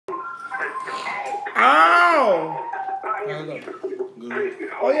Oh. Good.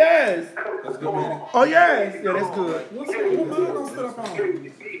 Oh yes. That's good, man. Oh yes. Yeah, that's good. What mine gonna sit up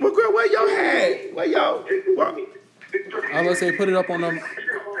on? Well, girl, where your hat? Where your? What? I was gonna say put it up on them.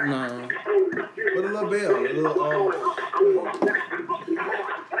 No. Put a little bell, a little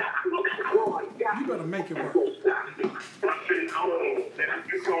You better make it work.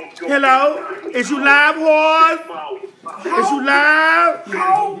 Hello? Is you live, horse? Is you live?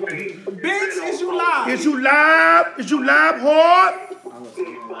 How? Bitch, is you live? Is you live? Is you live, horse?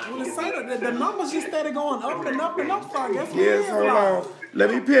 Well, it's saying that the numbers just started going up and up and up, so I guess we Yes, is hold live. on. Let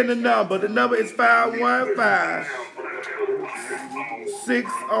me pin the number. The number is 515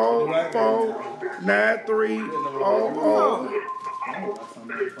 604 9300. Oh,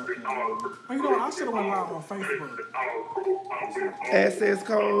 you know what? I should have went live on Facebook. Access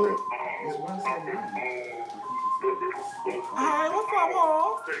code. Hi, what's up,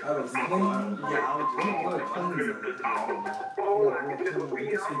 Paul?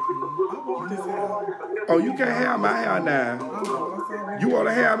 Oh, you can't have my hair now. You want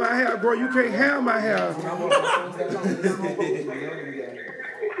to have my hair, bro? You can't have my hair.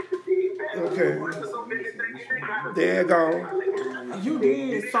 Okay. There you go. You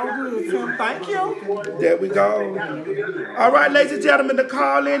did so good, Tim. Thank you. There we go. All right, ladies and gentlemen, the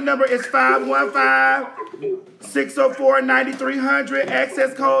call-in number is 515-604-9300.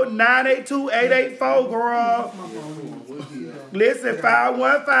 Access code 982884, girl. Listen,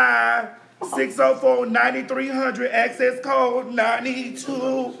 515-604-9300. Access code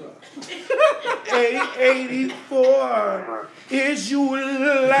 92884. Is you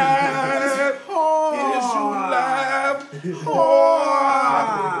live? Is you live? Is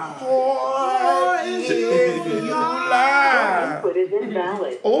you live? Input is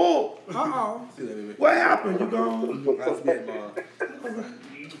invalid. Oh, Uh-oh. what happened? You gone?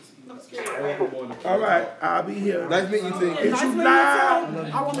 All right, I'll be here. Nice meeting you, T. Is you live? I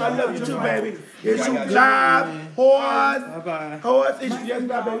I love you too, baby. Is you live? Horse? Bye. Horse? Is you yes,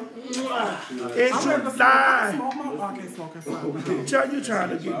 baby? Is you live? You trying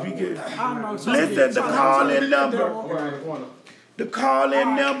to be good. Listen, the call-in number. The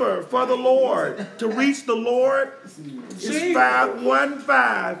call-in number for the Lord, to reach the Lord, is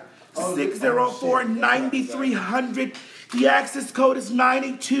 515-604-9300. The access code is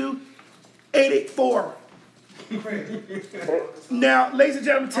 92884. Now, ladies and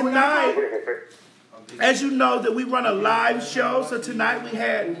gentlemen, tonight, as you know, that we run a live show. So tonight we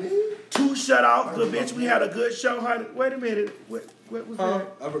had 2 shutouts. Good bitch, we had a good show, honey. Wait a minute. What was that?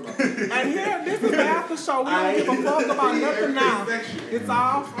 And here, this is the after show. We don't give a fuck about nothing now. It's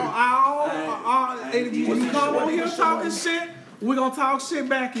all. If you come on here talking shit, we're going to talk shit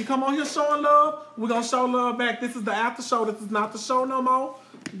back. You come on here showing love, we're going to show love back. This is the after show. This is not the show no more.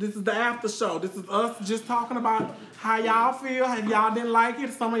 This is the after show. This is us just talking about how y'all feel. If y'all didn't like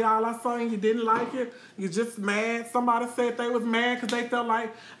it, some of y'all are saying you didn't like it. You're just mad. Somebody said they was mad because they felt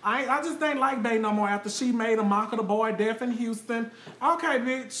like, I just didn't like Bae no more after she made a mock of the boy deaf in Houston. Okay,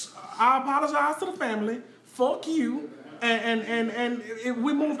 bitch, I apologize to the family. Fuck you. And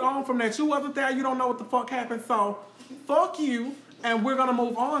we moved on from that. You wasn't there. You don't know what the fuck happened. So, fuck you. And we're going to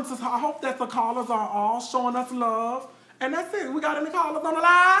move on. So I hope that the callers are all showing us love. And that's it. We got any callers on the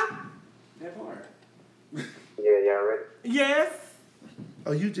line? Yeah, y'all ready? Yes.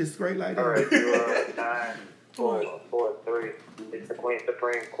 Oh, you just straight like that? All right, you 9443. It's the Queen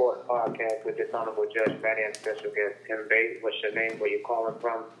Supreme Court podcast with Dishonorable Judge Maddie and special guest Tim BAE. What's your name? Where you calling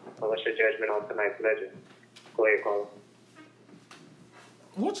from? And what's your judgment on tonight's legend? Go ahead, caller.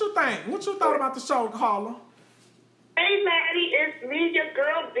 What you think? What you thought about the show, caller? Hey, Maddie, it's me, your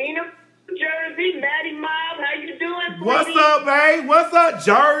girl, Dina, Jersey. Maddie Mob, how you doing? What's up, babe? What's up,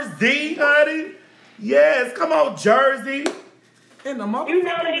 Jersey, honey? Yes, come on, Jersey. In the motherfucking You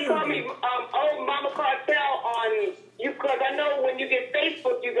know they call me old Mama Cartel on you, because I know when you get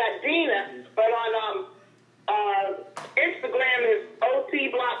Facebook, you got Dina, but on Instagram is OT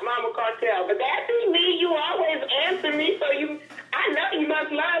Block Mama Cartel. But that be me. You always answer me, so I know you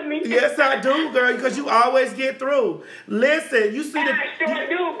must love me. Yes, I do, girl, because you always get through. Listen, you see the... I sure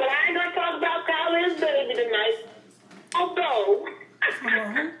do, but I ain't going to talk about Colin's baby tonight. Although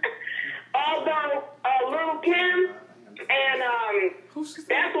Little Kim and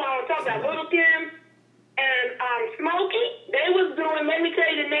that's what I want to talk about. Little Kim and Smokey, they was doing, let me tell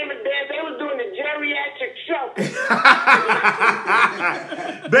you the name of the dance, they was doing the geriatric show.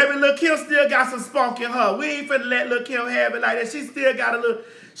 Baby, Lil' Kim still got some spunk in her. We ain't finna let Lil' Kim have it like that. She still got a little...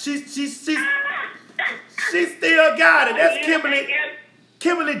 She still got it. That's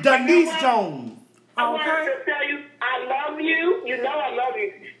Kimberly Denise Jones. I wanted to tell you, I love you. You know I love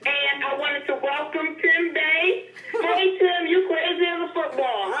you. And I wanted to welcome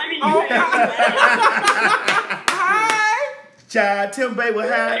Hi. Child, Tim BAE was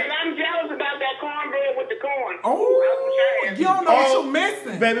high. And I'm jealous about that cornbread with the corn. Oh, you don't know what you're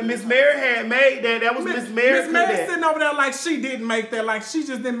missing. Baby, Miss Mary had made that. That was Miss Mary. Miss Mary sitting over there like she didn't make that. Like she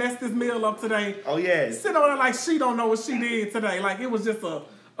just didn't mess this meal up today. Oh, yes. Sitting over there like she don't know what she did today. Like it was just a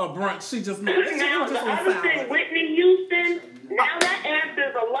brunch. She just made. Now, the other thing, Whitney Houston, now that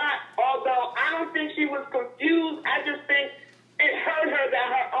answers a lot. Although I don't think she was confused. I just think it hurt her that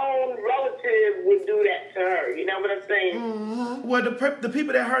her own relative would do that to her. You know what I'm saying? Mm-hmm. Well, the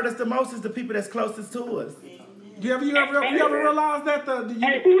people that hurt us the most is the people that's closest to us. You ever realize that and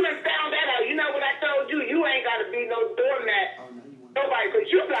who done found that out? You know what I told you? You ain't got to be no doormat. Nobody, because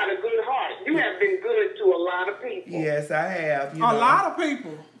you got a good heart. You have been good to a lot of people. Yes, I have. A lot of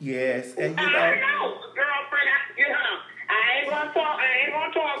people. Yes, and you know. I know, girlfriend. I ain't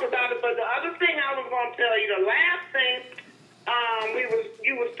gonna talk about it. But the other thing I was gonna tell you, the last thing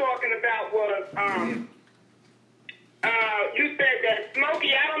you was talking about was you said that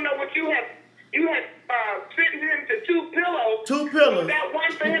Smokey. I don't know what you had fitted him to 2 pillows. 2 pillows. Was that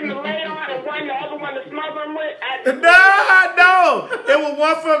one for him to lay on and the other one to smother him with? No. It was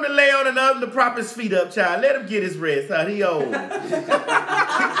one for him to lay on and the other to prop his feet up, child. Let him get his rest, huh? He old.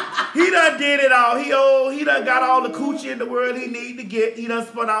 He done did it all. He old. He done got all the coochie in the world he need to get. He done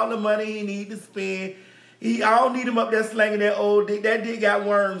spent all the money he need to spend. I don't need him up there slanging that old dick. That dick got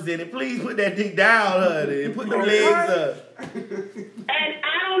worms in it. Please put that dick down, honey, and put the legs up. And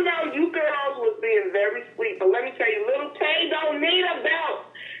I don't know, you girls was being very sweet, but let me tell you, little Tay don't need a belt.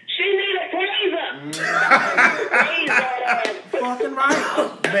 She need a taser. Fucking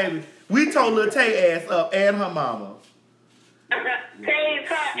right. Baby, we told little Tay ass up and her mama. Tay's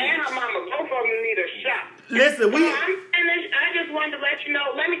her and her mama. Both of them need a shot. Listen, I'm finished. I just wanted to let you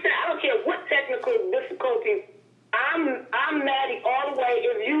know. Let me tell you, I don't care what technical difficulties. I'm Maddie all the way.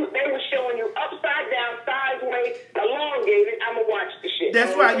 If they were showing you upside down, sideways, elongated, I'ma watch the shit.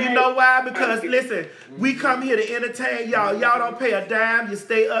 That's right. You know why? Because listen, we come here to entertain y'all. Y'all don't pay a dime. You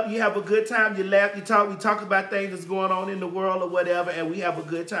stay up. You have a good time. You laugh. You talk. We talk about things that's going on in the world or whatever, and we have a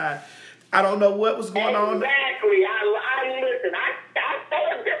good time. I don't know what was going on. Exactly. I listen. I stay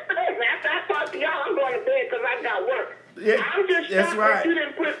up just for this. After I talk to y'all, I'm going to bed because I got work. Yeah, I'm just shocked that you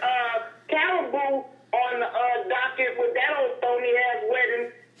didn't put Caribou on the docket with that old phony ass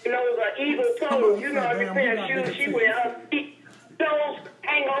wedding. You know, the eagle toes. You know, every pair of shoes she wear, her feet toes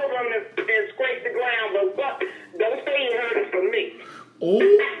hang over them and scrape the ground. But don't say you heard it from me. Oh.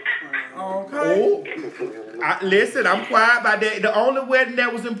 Okay. Listen, I'm quiet about that. The only wedding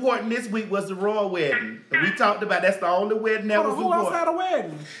that was important this week was the royal wedding. And we talked about that's the only wedding that was important. Who else had a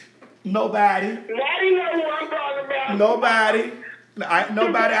wedding? Nobody. Maddie know who I'm talking about. Nobody.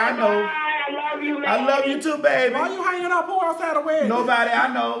 Nobody I know. I love you, man. I love you too, baby. Why you hanging up? Who else had a wedding? Nobody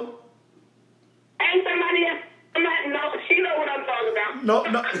I know. Ain't somebody else? No, she know what I'm talking about.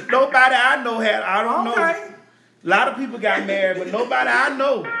 Nobody I know had. I don't know. Okay. A lot of people got married, but nobody I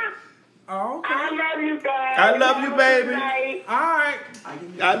know. Okay. I love you guys. I love you, baby. All right.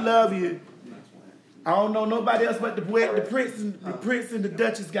 I love you. I don't know nobody else but the prince and the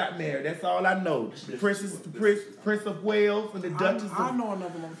duchess got married. That's all I know. The prince of Wales and the duchess. I know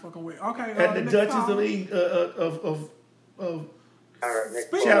another motherfucking way. Okay. And the duchess of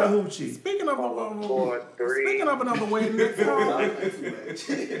Chattahoochee. Speaking of another wedding, next call.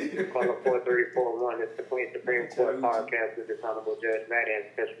 Caller 4341. It's the Queen Supreme Court podcast with this honorable Judge Maddie and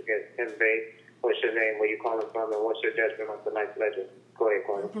special guest Tim BAE. What's your name? Where you calling from? And what's your judgment on tonight's legend? Go ahead,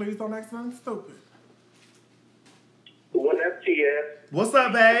 caller. Please don't ask nothing stupid. What up, TS? What's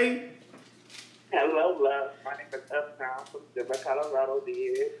up, babe? Hello, love. My name is Uptown from Denver, Colorado.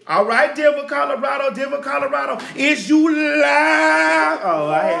 All right, Denver, Colorado. Is you live? Oh,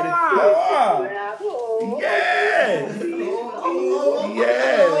 I had it. Oh. Yes.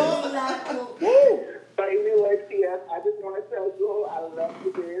 Yes. Woo. But anyway, TS, I just want to tell you I love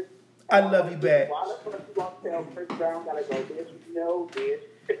you, bitch. I love you back. Why the fuck you gonna tell Chris Brown gotta go, bitch? You know, bitch.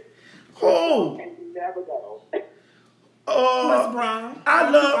 Oh. And you never go. Chris Brown. I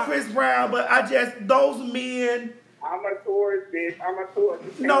love Chris Brown, but those men. I'm a tourist, bitch. I'm a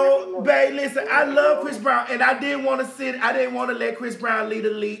tourist. No, babe, listen, I love Chris Brown, and I didn't want to let Chris Brown lead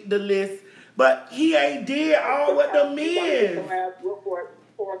the list, but he ain't did all what the men.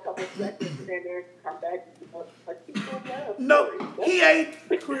 For a couple seconds and then come back. No, he ain't.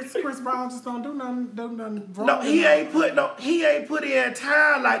 Chris Brown just don't do nothing wrong. No, he ain't put in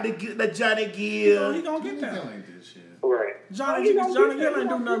time like the Johnny Gill. He gonna get that. Right. Johnny Gill ain't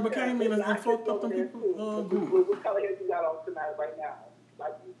do nothing but came in and fucked up them people. Group. What color hair you got on tonight right now?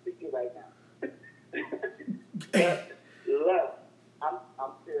 Like you speaking right now. Love. I'm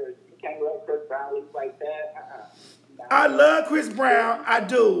serious. You can't let I love Chris Brown. I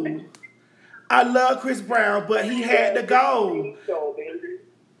do. I love Chris Brown, but he had to go.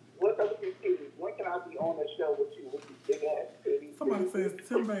 What's up with these titties? When can I be on the show with you with these big ass titties? Somebody says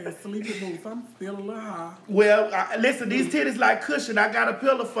Tim BAE sleepy boots. I'm still a little high. Well, listen, these titties like cushion. I got a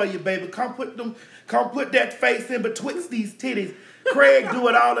pillow for you, baby. Come put that face in betwixt these titties. Craig do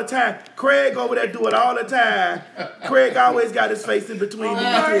it all the time. Craig over there do it all the time. Craig always got his face in between these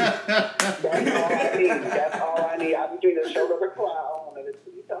titties. That's all I need. That's all I need. I'm between the shoulder of a cloud and the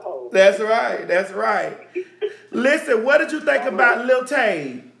teeth to hold. That's right. That's right. Listen, what did you think about Lil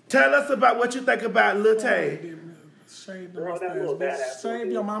Tay? Tell us about what you think about Lil Tay. Shave the mustache, bitch.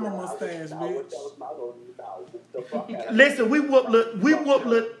 Shave your mama mustache, bitch. Listen, we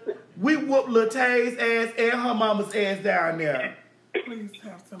whoop Lil Tay's ass and her mama's ass down there. Please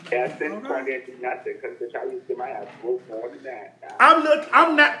have some. That's it. Nothing, because bitch, I used to my ass more than that.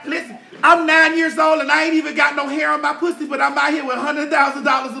 I'm 9 years old and I ain't even got no hair on my pussy, but I'm out here with $100,000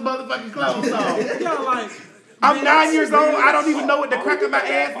 of motherfucking clothes on. Yeah, like. I'm 9 years old. I don't even know what the crack of my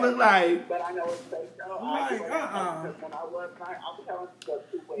ass look like. But I know it's fake though. Like, When I was 9, I was telling you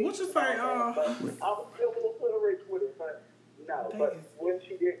two ways. What you say? I was still a little rich with it, but no. But when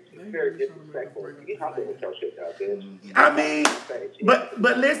she did, she's very disrespectful. You humble with your shit, though, bitch. I mean,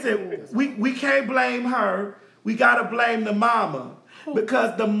 but listen, we can't blame her. We gotta blame the mama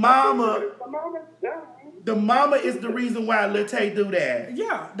because the mama is the reason why Lil Tay do that.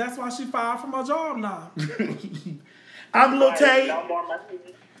 Yeah, that's why she fired from her job now. I'm Lil Tay.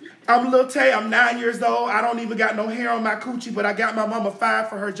 I'm Lil Tay. I'm 9 years old. I don't even got no hair on my coochie, but I got my mama fired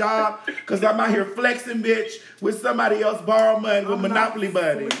for her job because I'm out here flexing, bitch, with somebody else borrow money with Monopoly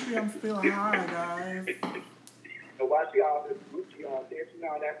money. I'm still high, guys. So why she all this Gucci on there? You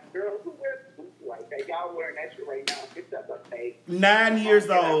know, that girl who wears Gucci like that. Y'all wearing that shit right now. Get that up, hey. 9 years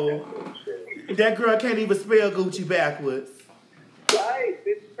old. That girl can't even spell Gucci backwards. Right,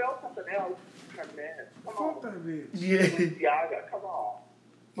 bitch, spell something else. Come on. Fuck that bitch. Yeah, come on.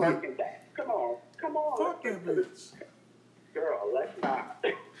 Working back. Come on. Fuck that bitch. Girl, let's not.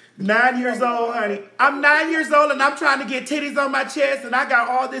 9 years old, honey. I'm 9 years old and I'm trying to get titties on my chest and I got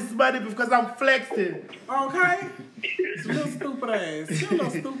all this money because I'm flexing. Okay? Little stupid ass. She a little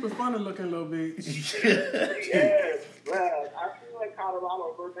stupid, funny looking little bitch. Yes, well, I feel like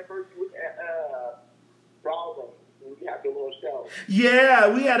Colorado first was at Broadway. We had the little show.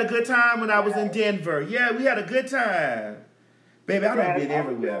 Yeah, we had a good time when I was in Denver. Yeah, we had a good time. Baby, I done been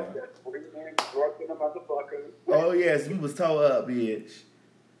everywhere. Oh, yes, we was towed up, bitch.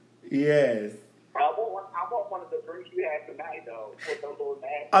 Yes. I want one of the drinks you had tonight, though. With the little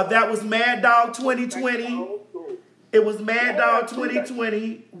Mad that was Mad Dog 2020. It was Mad Dog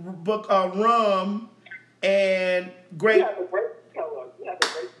 2020, rum, and grape. You had the grape color. You had the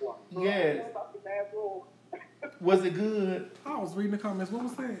grape one. Yes. Was it good? I was reading the comments. What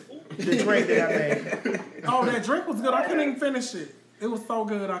was that? The drink that I made. Oh, that drink was good. I couldn't even finish it. It was so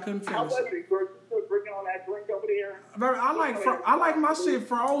good. I couldn't finish it. Bringing on that drink over there. I like my shit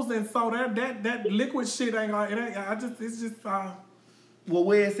frozen, so that liquid shit ain't like it ain't. It's just. Well,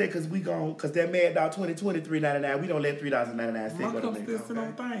 where is it? Cause that Mad Dog 2020 $3.99. We don't let $3.99 sit. My cup's still sitting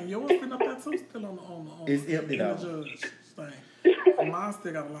on the thing. Yours sitting up there too, still on the. It's empty though. The judge thing. Mine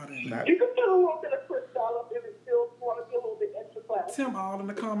still got a lot in it. You can put a little bit of crystal up if it still want to be a little bit extra class. Tim all in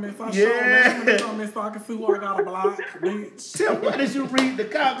the comments. I showed him in the comments so I can see who I got to block, bitch. Tim, why did you read the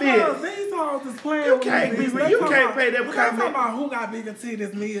comments? These hoes is playing you with can't me. You can't pay them comments. comments. Talking about who got bigger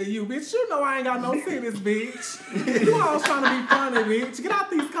titties, me or you, bitch. You know I ain't got no titties, bitch. You always trying to be funny, bitch. Get out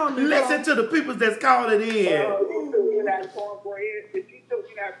these comments. Listen to the people that's calling in. That cornbread. Did you still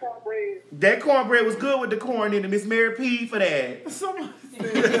eat that cornbread? That cornbread was good with the corn in it. Miss Mary P for that. Someone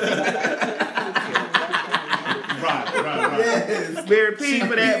said Right. Yes. Mary P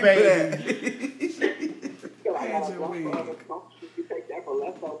for that, baby.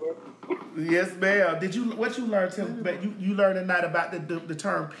 Yes, ma'am. What you learned, Tim? You learned tonight about the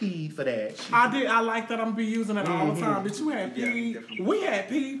term peed for that. I did. I like that. I'm gonna be using it all the time. But you had peed. We had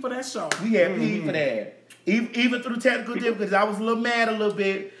peed for that show. We had peed for that. Even through technical difficulties, I was a little mad a little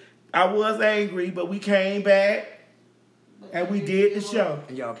bit. I was angry, but we came back. And we did the show.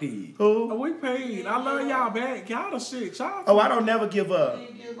 And y'all peed. Who? Oh, we paid. I love y'all back. Y'all the shit. Y'all. Oh, I don't never give up. You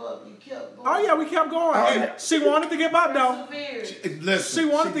didn't give up. You kept going. Oh, yeah, we kept going. Oh, She wanted to give up, though. Listen, She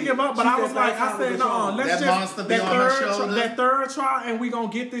wanted to give up, but I was like, I said, no, let's that just monster be on her shoulder. That third try, and we gonna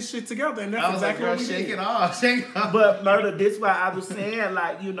get this shit together. And that's I was exactly like, what we shake did. it off. But Murder, this why I was saying,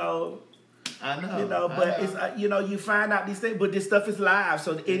 like, I know. You know, but it's you find out these things, but this stuff is live,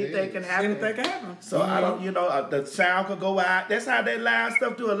 so anything can happen. Anything can happen. So I don't, the sound could go out. That's how that live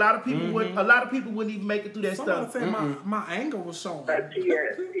stuff do. A lot of people wouldn't even make it through that stuff. Somebody said my anger was showing.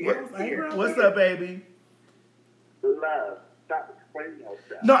 What's up, baby? Love. Stop explaining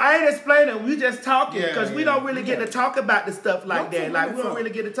yourself. No, I ain't explaining. We just talking because we don't really get to talk about the stuff like that. Like we don't really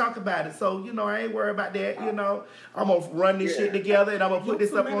get to talk about it. So I ain't worried about that. I'm gonna run this shit together and I'm gonna put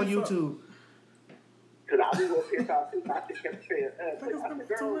this up on YouTube.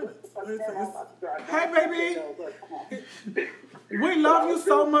 Hey, baby. We love you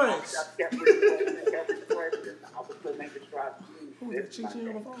so much.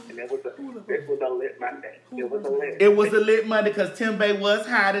 It was a lit Monday because Tim Bae was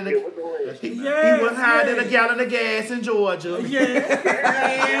hiding. He was hiding a gallon of gas in Georgia.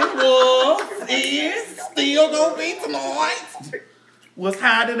 And was is still gonna be tonight. Was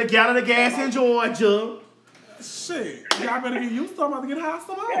hiding a gallon of gas in Georgia. Shit, y'all better get used to him. I'm about to get high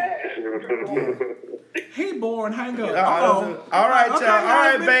some more. He boring. Hang up. All right, y'all. All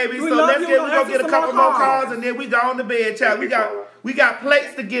right, baby. So let's go get a couple more calls and then we go on to bed, child. We got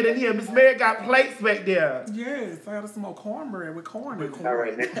plates to get in here. Miss Mary got plates back there. Yes, I got some more cornbread with corn. All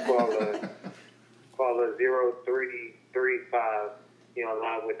right, next caller 0335. You're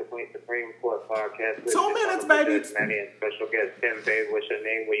live with the Supreme Court podcast. 2 minutes, baby. Judge Manny and special guest Tim Bae. What's your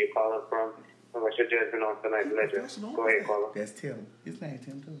name? Where you calling from? And what's your judgment on tonight's legend? Go ahead, caller. That's Tim. His name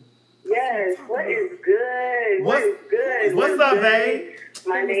Tim too. Yes, what is good? What is good? What's up, babe?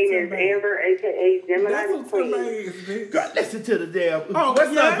 My name is Amber, a.k.a. Gemini Queen. God, listen to the damn.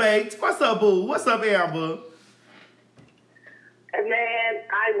 What's up, babe? What's up, boo? What's up, Amber? Man,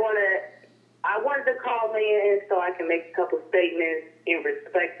 I wanted to call in so I can make a couple statements in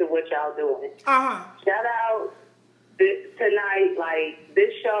respect to what y'all doing. Shout out tonight, like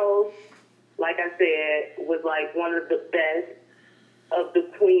this show, like I said, was like one of the best of the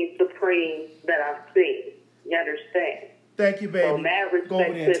Queen Supreme that I've seen. You understand? Thank you, baby. So mad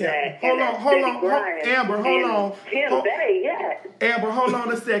respect to that. Hold on. Amber, hold on. Tim Bae, yes. Amber, hold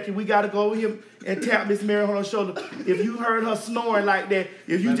on a second. We got to go over here and tap Miss Mary on her shoulder. If you heard her snoring like that,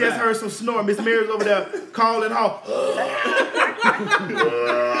 if you just heard some snoring, Miss Mary's over there calling her.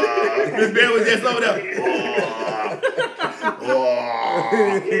 Miss Mary was just over there.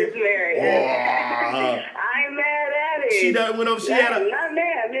 Miss Mary. I'm mad at it. She done went over. She had a. Not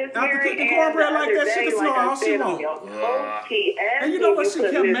mad, Miss Mary. After cooking cornbread like that, she can snore all she wants. And you know what she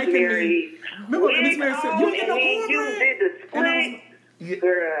kept making me? Remember what Miss Mary said? You get no cornbread.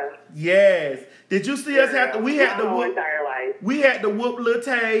 Girl. Yes. Did you see us have to? We had to whoop. Lil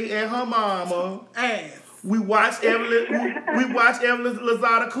Tay and her mama ass. We watched Evelyn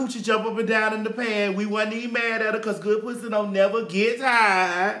Lazada Coochie jump up and down in the pan. We wasn't even mad at her because good pussy don't never get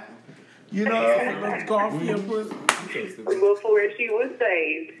high. You know, Garfield pussy. Before she was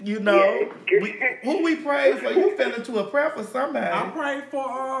saved. You know, who we prayed for? You fell into a prayer for somebody. I prayed for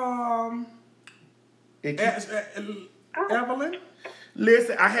Evelyn.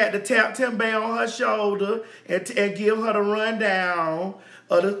 Listen, I had to tap Tim Bae on her shoulder and give her the rundown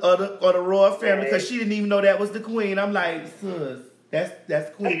of the royal family because she didn't even know that was the queen. I'm like, sis,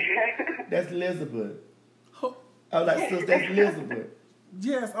 that's queen. That's Elizabeth. I was like, sis, that's Elizabeth.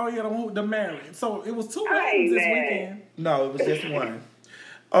 Yes, the married. So it was 2 weddings this weekend. No, it was just one.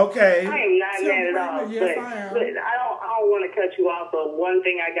 Okay. I am not mad at all. Yes, but I am. I don't want to cut you off, but one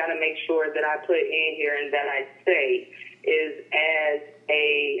thing I got to make sure that I put in here and that I say is as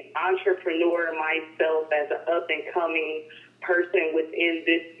a entrepreneur myself, as an up-and-coming person within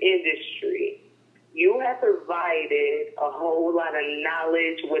this industry, you have provided a whole lot of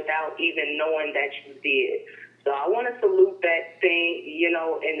knowledge without even knowing that you did. So I want to salute that thing,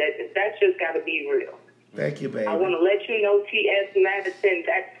 and that's just got to be real. Thank you, baby. I want to let you know, T.S. Madison,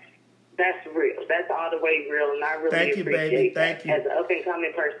 that's real. That's all the way real, and I really appreciate that. As an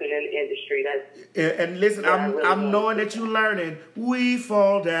up-and-coming person in the industry. And listen, I'm knowing that you're learning. We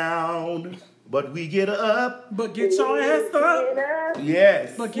fall down, but we get up. But get your ass up.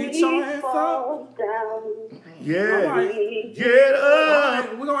 Yes. But get your ass up. Yeah. Right. Get up.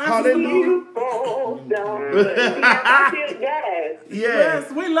 Right. We're going to answer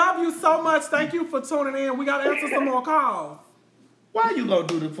Yes, we love you so much. Thank you for tuning in. We got to answer some more calls. Why you going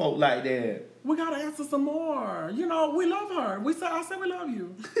to do the folk like that? We got to answer some more. We love her. I said we love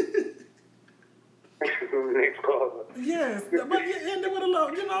you. Next caller. Yes, but you ended with a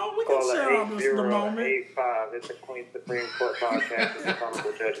love. We can share the moment. 8085. It's the Queen Supreme Court podcast. It's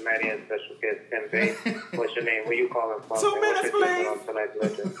Honorable Judge Manny and special guest Tim Bae. What's your name? Where you calling from? 2 minutes, please.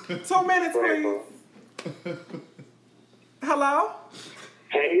 2 minutes, please. Hello?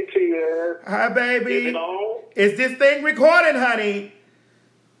 Hey, Tia. Hi, baby. Is it on? Is this thing recording, honey?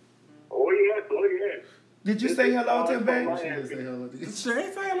 Oh, yes. Oh, yes. Did you say hello to baby? She ain't say hello to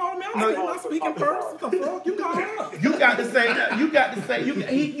me. I'm not speaking first. What the fuck? You call her. You got to say that. You got to say you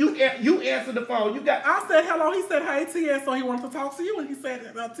answer the phone. You got. I said hello. He said hey TS, so he wanted to talk to you, and he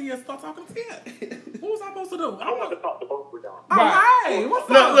said TS start talking to TS. What was I supposed to do? I want to talk to both of y'all. Oh, Right. hey, what's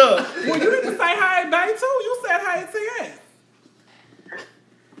up? Look. Well, you didn't say hey, babe, too. You said hey TS.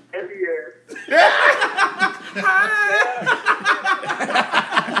 Every year. Hi.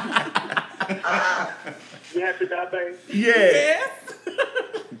 You happy now, babe? Yes.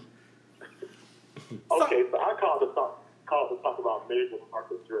 Okay, so I called to talk about Major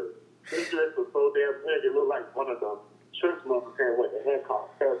Parker's dress. This dress was so damn big, it looked like one of them church mothers saying what the heck called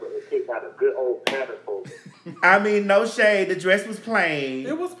pepper. It kicked out a good old pattern for me. I mean, no shade. The dress was plain.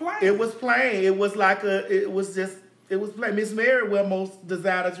 It was plain. It was plain. It was like it was plain. Miss Mary wear most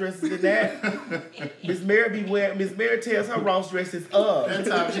designer dresses than that. Miss Mary tells her Ross dresses up. That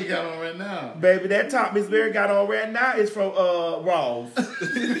top she got on right now. Baby, that top Miss Mary got on right now is from Ross.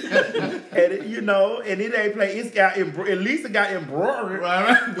 And it ain't plain. It's got at least it got embroidered.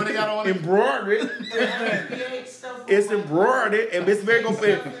 Right. What they got on it? Embroidered. It's embroidered, and Miss Mary gonna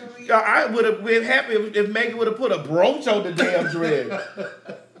put. I would have been happy if Megan would have put a brooch on the damn dress.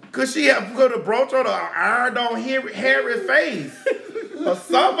 Cause she had put a brooch on her ironed on Harry's face or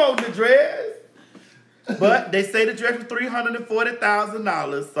something on the dress. But they say the dress was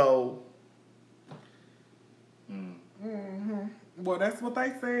 $340,000. So, Well, that's what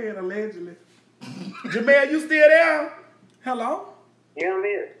they said allegedly. Jamel, you still there? Hello. Yeah, I'm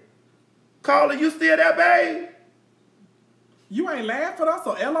here. Caller, you still there, babe? You ain't laughing at us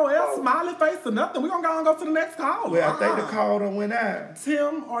or LOL, smiley face or nothing. We're going to go and go to the next call. Well, I think the call done went out.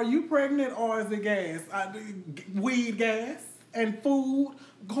 Tim, are you pregnant or is it gas? Weed gas and food,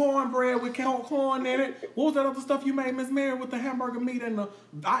 cornbread with corn in it. What was that other stuff you made, Miss Mary, with the hamburger meat and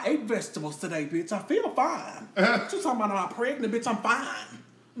I ate vegetables today, bitch. I feel fine. What you talking about? I'm pregnant, bitch. I'm fine,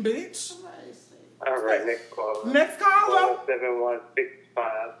 bitch. All right, next call. Next caller.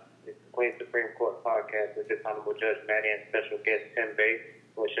 7165. It's the Queen Supreme Court podcast with this Honorable Judge Maddie and special guest Tim BAE.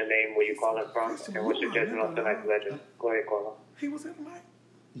 What's your name? Where you calling from? And what's your judgment on tonight's legend? Go ahead, caller. He was here tonight?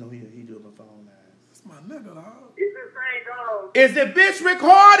 No, he doing the phone now. That's my nigga, dog. Is this thing on? Is the bitch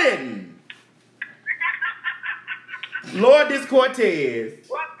recording? Lord, this Cortez.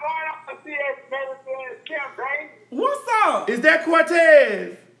 What's going on? CS Madison and Tim BAE? What's up? Is that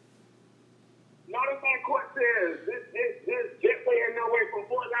Cortez? No, this ain't Cortez. This jet player no way from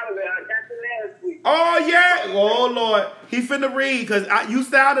Fort Lauderdale. I got you last week. Oh, yeah. Oh, Lord. He finna read, because you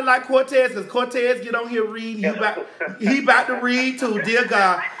sounded like Cortez, because Cortez get on here reading. He about to read, too. Dear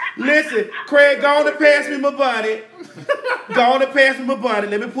God. Listen, Craig, go on and pass me my bonnet. Go on and pass me my bonnet.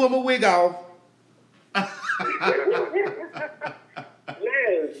 Let me pull my wig off. Yes,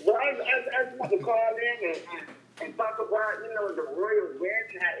 but I just want to call in and talk about, the royal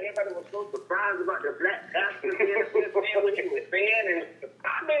wedding, how everybody was so surprised about the black pastor saying what he was saying. And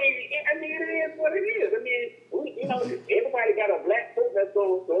I mean, it is what it is. I mean, everybody got a black foot that's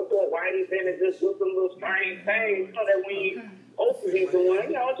going to a white event and just do some little strange things, that we supposed to be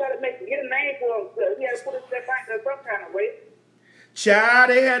doing. Try to get a name for himself. He had to put himself out there some kind of way. Child,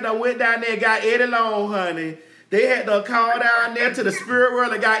 they had to went down there and got Eddie Long, honey. They had to call down there to the spirit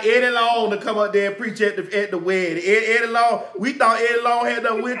world and got Eddie Long to come up there and preach at the wedding. Eddie Long, we thought Eddie Long had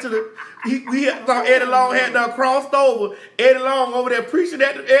done went to the, we thought Eddie Long had done crossed over. Eddie Long over there preaching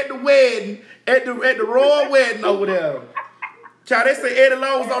at the wedding, at the royal wedding over there. Child, they say Eddie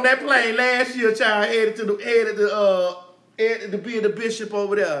Long was on that plane last year, child, headed to be the bishop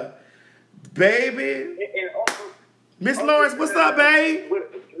over there. Baby. Miss Lawrence, what's up, babe?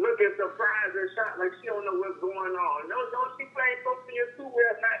 Looking surprised and shocked like she don't know what's going on. No, she playing Sophia too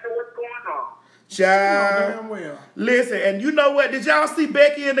well, not know what's going on. Child. Damn well. Listen, and you know what? Did y'all see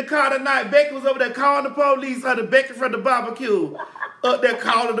Becky in the car tonight? Becky was over there calling the police on the Becky from the barbecue. Up there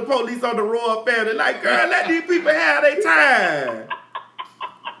calling the police on the royal family. Like, girl, let these people have their time.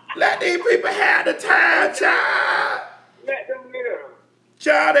 Let these people have the time, child. Let them live.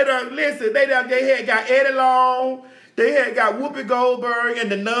 Child, they had got Eddie Long. They had got Whoopi Goldberg and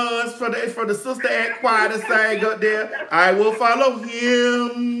the nuns for the sister act choir to sing up there. I will follow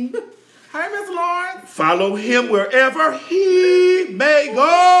him. Hey, Miss Lawrence. Follow him wherever he may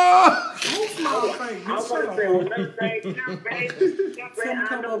go. Who's my face? I'm going to say another thing. Tim,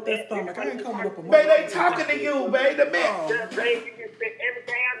 come up that stomach. I ain't coming up a Babe, they talking to you, babe. The man. Everything I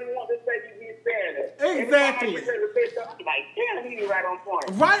want to say, you be saying it. Exactly. I'm like, damn, he right on point.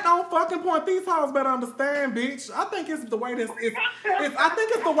 Right on fucking point. These hoes better understand, bitch. I think it's the way I think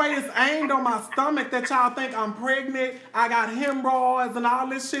it's the way it's aimed on my stomach that y'all think I'm pregnant. I got hemorrhoids and all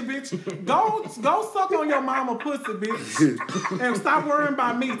this shit, bitch. Go suck on your mama pussy, bitch. And stop worrying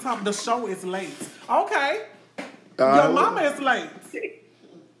about me. The show is late. Okay. Your mama is late.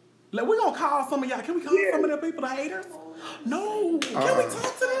 Like, we gonna call some of y'all. Can we call some of them people the haters? No. Can we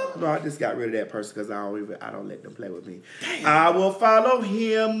talk to them? No, I just got rid of that person because I don't let them play with me. Damn. I will follow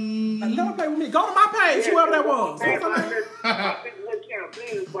him. Let them play with me. Go to my page, whoever that was. I have to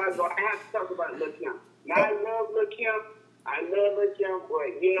talk about Lil' Kim. Now, I love Lil' Kim,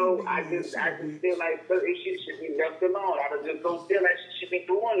 but you know, I just feel like certain shit should be left alone. I just don't feel like she should be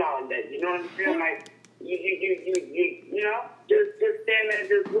doing all that. You know what I'm saying? Like, you know, just stand there and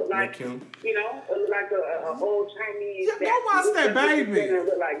just look like, you know, like a old Chinese. Go watch that baby.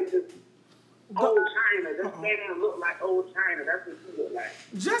 Look like it's just old China. Just stand there and look like old China. That's what she look like.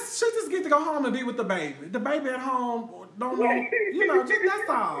 She just get to go home and be with the baby. The baby at home don't know, you know, just that's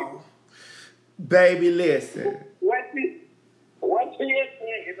all. Baby, listen. What you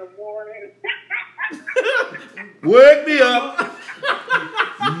in the morning? Wake me up.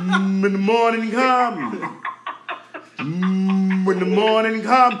 In the morning come. When the morning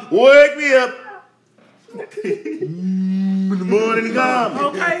come, wake me up. When the morning come.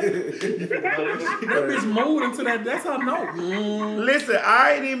 Okay. That bitch moved into that. That's her note. Listen,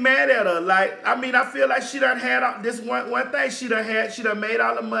 I ain't even mad at her. Like, I mean, I feel like she done had this one thing. She done made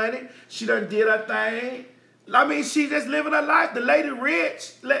all the money. She done did her thing. I mean, she just living her life. The lady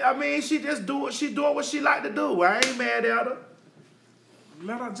rich. I mean, she just doing what she like to do. I ain't mad at her.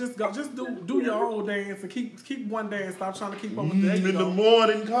 Let her just go. Just do your own dance and keep one dance. Stop trying to keep up with that. In the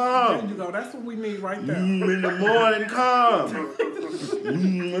morning come. There you go. That's what we need right there. In the morning come.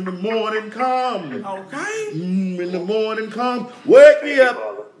 In the morning come. Okay. In the morning come. Wake me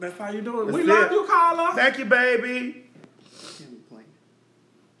up. That's how you do it. We love you, caller. Thank you, baby.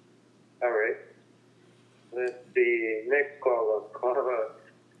 All right. Let's see. Next caller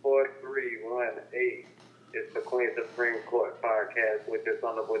 4318. It's the Queen Supreme Court podcast with this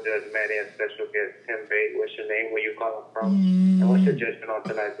Honorable Judge Maddie and special guest Tim BAE. What's your name? Where you calling from? And what's your judgment on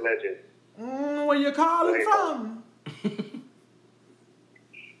tonight's legend? Where you calling from?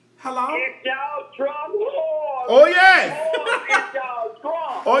 Hello? It's y'all Trump Lord. Oh, yes. It's y'all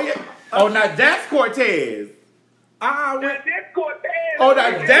Trump. Oh, yeah. Oh, now that's Cortez. That's Cortez. Oh,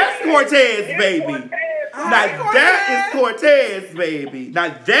 now that's Cortez, baby. Now that is Cortez, baby. Now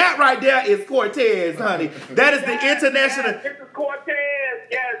that right there is Cortez, honey. That is the international. This is Cortez.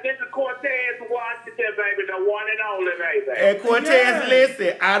 Yes, this is Cortez Washington, baby. The one and only, baby. And Cortez,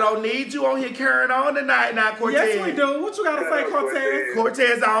 listen, I don't need you on here carrying on tonight now, Cortez. Yes, we do. What you got to say, Cortez?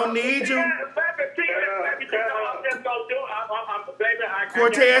 Cortez, I don't need you.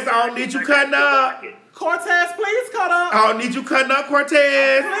 Cortez, I don't need you cutting up. Cortez, please cut up. I don't need you cutting up,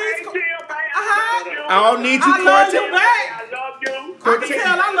 Cortez. Please. I don't need you, Cortez. I love you back. Cortez. I can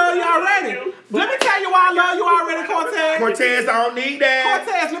tell I love you already. Let me tell you why I love you already, Cortez. Cortez, I don't need that.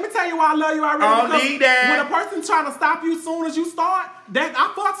 Cortez, let me tell you why I love you already. I don't need that. When a person trying to stop you as soon as you start, that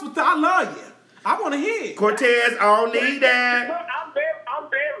I fucks with I love you. I want to hear it. Cortez, I don't need that.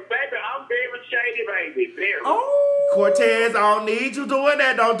 I'm very shady, baby. Very. Oh. Cortez, I don't need you doing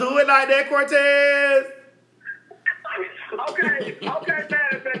that. Don't do it like that, Cortez. Okay,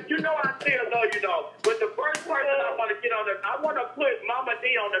 Madison, you know I still know you know. But the first person I want to get on I want to put Mama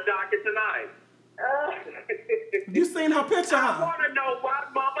D on the docket tonight. You seen her picture, huh? I want to know why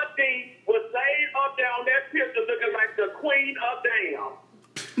Mama D was laid up there on that picture looking like the queen of damn.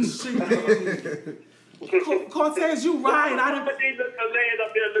 Cortez, you right. Mama D laying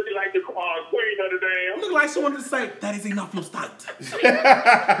up there looking like the queen of the damn. Look like she wanted to say, that is enough, you stunt.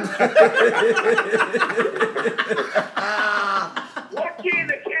 What kid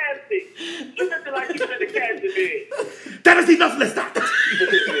the casting? You looking like you in the casting bed. That is enough, let's stop.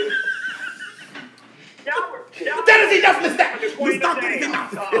 That is enough, let's stop. The queen of the damn.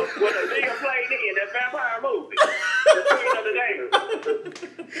 When a nigga played in that vampire movie. The queen of the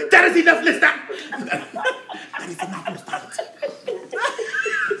damn. That is enough, let's stop. That is enough, you stunt.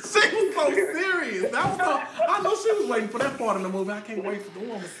 She was so serious. That was so, I know she was waiting for that part in the movie. I can't wait for the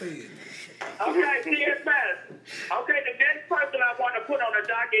woman to say it. Okay, T.S. Madison. Okay, the next person I want to put on the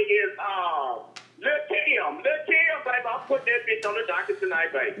docket is Lil' Kim. Lil' Kim, baby, I'm putting that bitch on the docket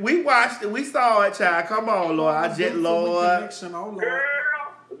tonight, baby. We watched it. We saw it, child. Come on, Lord. I just, Lord. Girl,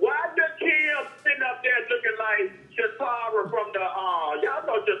 why Lil' Kim sitting up there looking like Shatara from the, y'all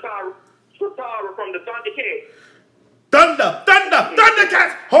know Shatara from the Thundercats.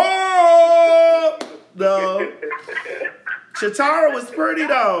 Thundercats. Oh! Chatara was pretty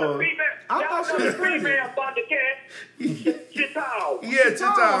though. I thought she was pretty. Chatara. Yeah,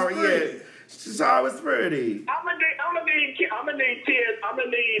 Chatara. Yeah, Chatara was pretty. I'ma need tears. I'ma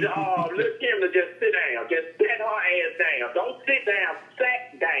need Lil' Kim to just sit down. Just sit her ass down. Don't sit down.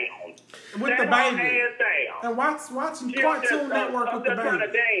 Sat down. With the Sat baby. her ass down. And watching Cartoon Network with the I'm just trying to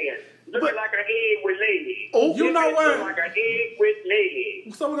baby. dance. Looking like an egg with legs. Oh, You know what? Like an egg with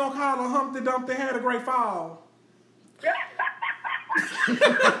legs. So we're gonna call her Humpty Dumpty had a great fall.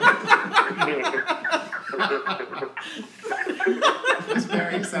 This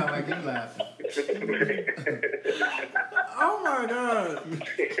Barry sound like you laughing. Oh my God.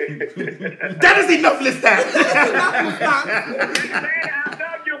 That is enough, list that. Man, I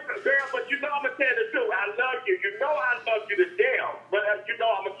love you, girl, but you know I'm gonna tell the truth. I love you. You know I love you to death, but you know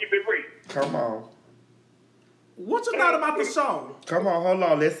I'm gonna keep it real. Come on. What you thought about the show? Come on, hold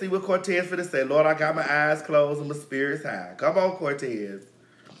on. Let's see what Cortez finna say. Lord, I got my eyes closed and my spirits high. Come on, Cortez.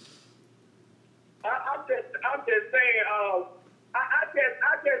 I'm just saying. I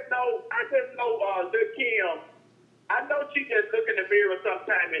just know. Lil' Kim. I know she just look in the mirror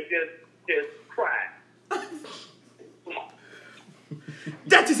sometime and just cry.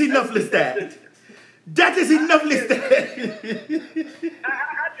 That is enough, list that. That is enough, list that.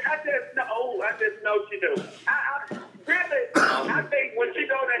 I just know she do. I think when she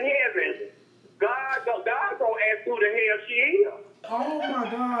go to heaven, God gonna ask who the hell she is. Oh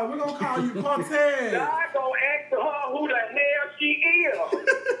my God, we're gonna call you Cortez. God gonna ask her who the hell she is.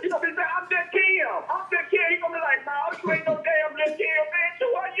 You gonna be saying, I'm Lil' Kim. I'm Lil' Kim. He gonna be like, no, you ain't no damn Lil' Kim, bitch. Who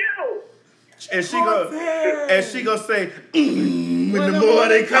are you? And she gonna say, when the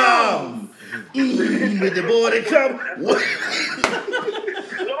morning comes. When the morning comes.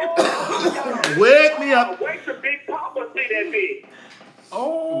 Wake me up. Wait till Big Papa see that bitch.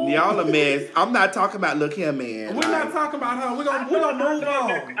 Oh, Y'all a mess. I'm not talking about Lil' Kim, man. we're not talking about her. We're gonna move on.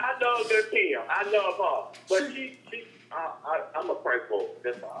 I love Lil' Kim. I love her. But I'm a pray for her.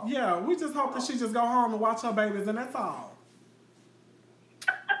 That's all. Yeah, we just hope that she just go home and watch her babies, and that's all.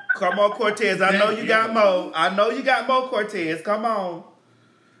 Come on, Cortez. I know you got more. I know you got more, Cortez. Come on.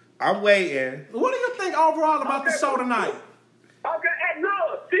 I'm waiting. What do you think overall about the show tonight? Okay, and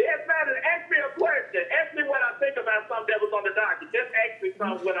look, she has matter. Ask me a question. Ask me what I think about something that was on the docket. Just ask me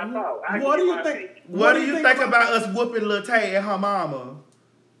something what I thought. What do you think? What do you think about us whooping Lil Tay and her mama?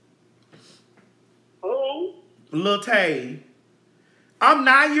 Who? Lil Tay. I'm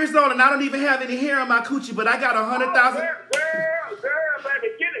 9 years old and I don't even have any hair on my coochie, but I got 100,000. Girl,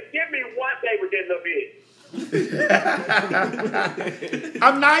 baby, give me one day with that little bit.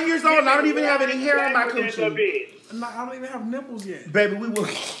 I'm 9 years old and I don't even have any hair on my coochie. No, I don't even have nipples yet. Baby, we will.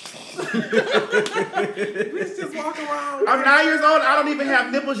 Let's just walk around. I'm 9 years old and I don't even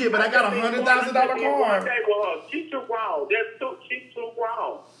have nipples yet, but I got $100,000 car. She's too grown. She's too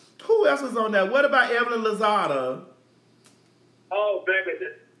grown. Who else was on that? What about Evelyn Lozada? Oh, baby,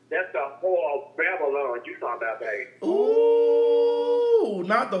 that's the whore of Babylon you talking about, baby. Ooh,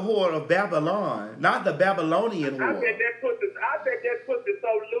 not the whore of Babylon. Not the Babylonian whore. I bet that pussy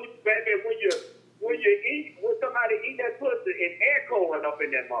so loose, baby, when somebody eat that pussy, it's echoing up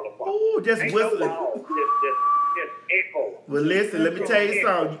in that motherfucker. Ooh, just whistle. Just echo. Well, listen, let me tell you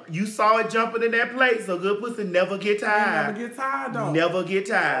something. You saw it jumping in that plate, so good pussy never get tired. Never get tired, though. Never get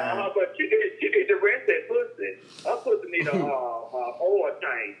tired. But she need to rest that pussy. Her pussy need a oil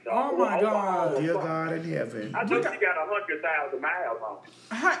change. Oh, my God. Dear God in heaven. I know she got 100,000 miles on it.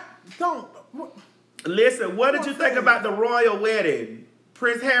 Hey, don't. Listen, what did you think about the royal wedding?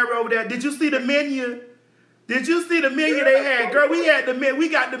 Prince Harry over there. Did you see the menu? Did you see the menu they had? Girl, we got the menu.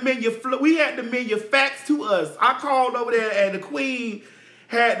 We had the menu faxed to us. I called over there and the queen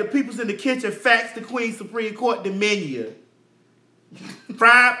had the peoples in the kitchen fax the Queen Supreme Court the menu.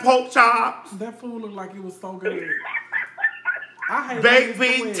 Fried pork chops. That food looked like it was so good. I hate baked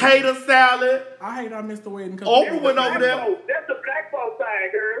bean, tater salad. I hate I missed the wedding. Oprah went over there. That's the black folks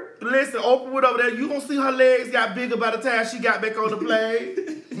side, girl. Listen, Oprah went over there. You gonna see her legs got bigger by the time she got back on the plane.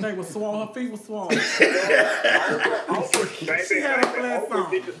 They were swollen. Her feet were swollen. She had a flat song.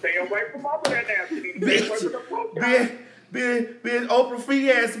 She need to stay away from over there now. She need to stay away from the program. Bitch, Oprah feet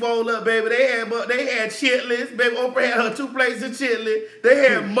had swole up, baby. They had chitlins. Baby, Oprah had her 2 plates of chitlin. They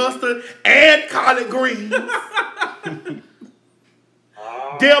had mustard and collard greens.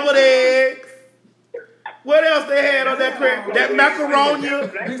 Deviled eggs. What else they had on that crib? That macaroni.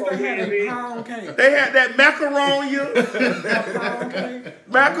 They had that macaroni.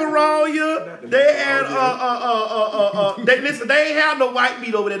 They had they ain't have no white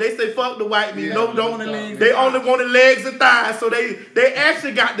meat over there. They say fuck the white meat. No, don't. They only wanted legs and thighs. So they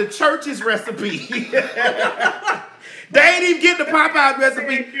actually got the church's recipe. They ain't even get the Popeye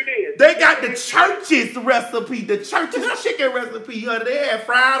recipe. They got the church's recipe, the church's chicken recipe. They had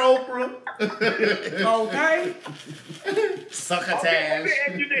fried okra. Okay. Succotash.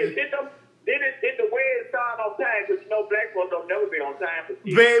 Did the wedding start on time? Because you know black folks don't never be on time for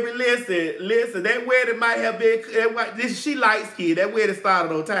kids. Baby, listen. That wedding might have been. She light skinned. That wedding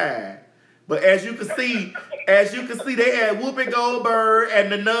started on time. But as you can see, they had Whoopi Goldberg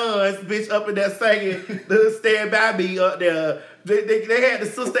and the nuns, bitch, up in there singing the Stand By Me up there. They had the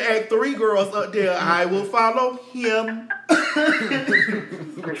Sister Act 3 girls up there. I will follow him.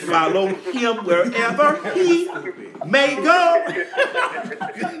 Follow him wherever he may go.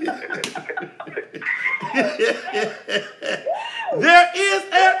 There is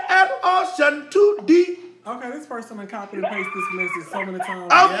an ocean too deep. Okay, this person can copy and paste this message so many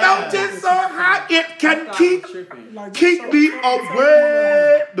times. A mountain so high it can keep me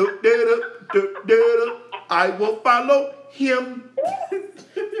away. I will follow him.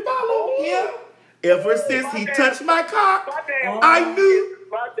 Follow him. Ever since he touched my car, I knew.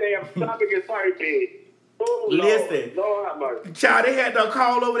 My damn stomach is hurting. Oh, listen, Lord have mercy. Child, they had to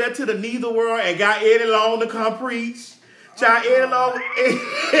call over there to the Neither World and got Eddie Long to come preach. Child, Eddie Long.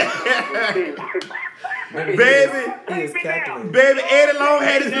 Baby, Eddie Long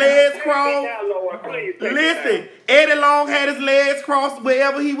had his legs crossed. Listen, Eddie Long had his legs crossed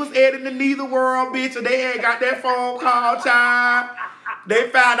wherever he was at in the Neither World, bitch. And they had got that phone call, child. They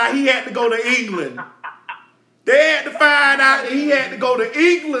found out he had to go to England. They had to find out he had to go to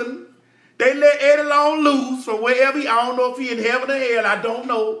England. They let Eddie Long loose from wherever I don't know if he in heaven or hell. I don't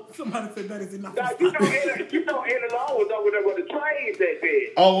know. Somebody said that is enough. Now, you know Eddie Long was over there with the trades that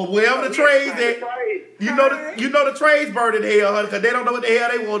bit. Oh, wherever the trades at. You know the trades burned in hell, honey, because they don't know what the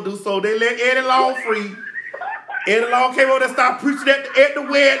hell they want to do. So they let Eddie Long free. Eddie Long came over there and started preaching at the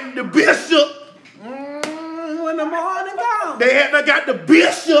wedding. The bishop. When the morning comes. They had got the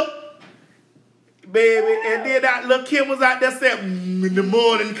bishop. Baby, and then that little Kim was out there saying, in the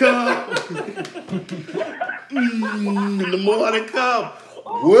morning come. In the morning come.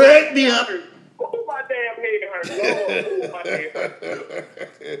 Wake me up. Oh, my damn head hurt. Oh, my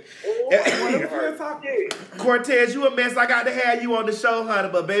head hurt. Cortez, you a mess. I got to have you on the show, honey.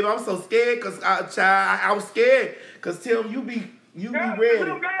 But baby, I'm so scared because I was scared. Because Tim, you be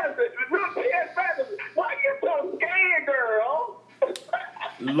ready. Why you so scared, girl?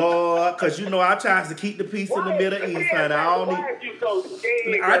 Lord, because you know I tries to keep the peace in the Middle East, honey. Why you so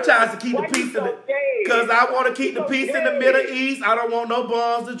scared? I tries to keep the peace in the because I want to keep the peace in the Middle East. I don't want no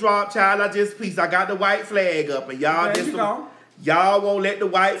bombs to drop, child. I just peace. I got the white flag up, and y'all y'all won't let the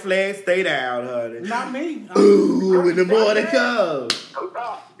white flag stay down, honey. Not me. Ooh, in the morning comes.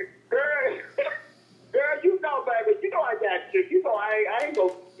 Girl, you know, baby. You know I got you. You know I ain't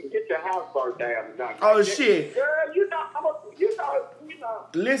gonna get your house burnt down. Oh shit. Girl, you know.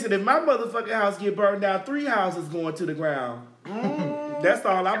 Listen, if my motherfucking house get burned down, 3 houses going to the ground. That's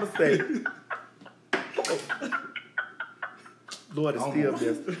all I'ma say. Lord is still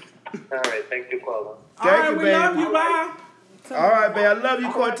best. All right, thank you, caller. Thank you, we baby. love you, bye. All right, baby. I love you,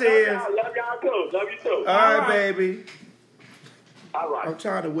 Cortez. Love y'all too. Love you too. All right, baby. All right. I'm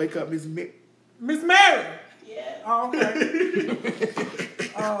trying to wake up Miss Mary. Miss Mary. Yeah. Oh, okay.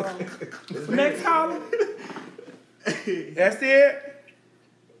 Next caller. That's it?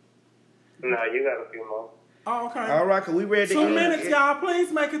 No, you got a few more. Oh, okay. All right, cause we ready to 2 minutes, y'all.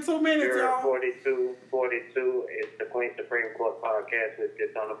 Please make it 2 minutes, y'all. 4242 is the Queen Supreme Court podcast with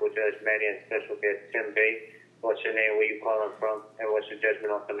Dishonorable Judge Maddie and special guest TIM BAE. What's your name, where you calling from, and what's your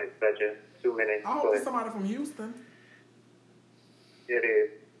judgment on the next budget? 2 minutes. I hope it's somebody from Houston. It is.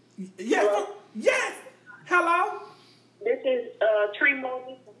 Yes. Yes. Hello. This is Tremont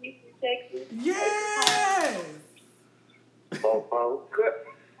from Houston, Texas. Yes. Both.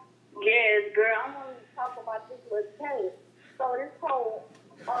 Yes, girl. I want to talk about this little case. So this whole,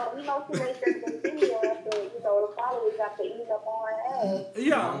 she made that video after, the followers got to eat up on her ass.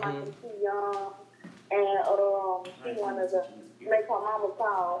 Yeah. She young, and she wanted to make her mama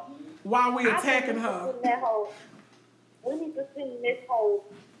call. Why we attacking her? We need to send this whole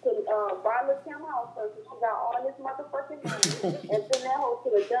to Bartlett Kim house first, she got all this motherfucking money, and send that hoe to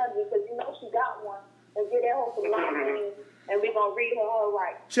the dungeon because she got one, and get that hoe some long and we gonna read her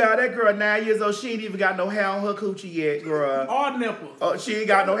right. Child, that girl 9 years old, she ain't even got no hair on her coochie yet, girl. Or nipples. Oh, she ain't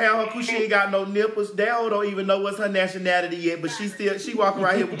got no hair on her coochie, she ain't got no nipples. That hoe don't even know what's her nationality yet, but she walking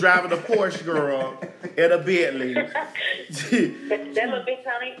around here driving a Porsche, girl, at a Bentley. that little bitch,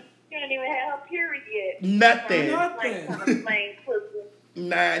 honey, she ain't even had her period yet. Nothing. Plain pussy.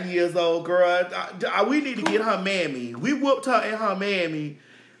 9 years old, girl. We need to get her mammy. We whooped her and her mammy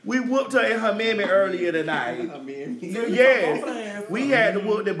We whooped her and her mammy earlier tonight. Yes. We had to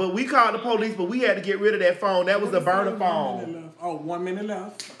whoop them, but we called the police, but we had to get rid of that phone. That was a burner phone. 1 minute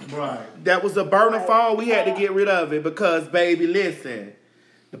left. Right. That was a burner phone. We had to get rid of it because, baby, listen.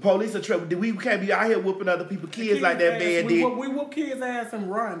 The police are trouble. We can't be out here whooping other people's kids like that man did. We whoop kids' ass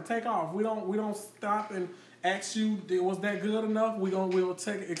and run, take off. We don't stop and ask you, was that good enough? We'll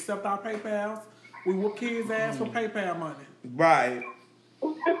accept our PayPals. We whoop kids' ass for PayPal money. Right.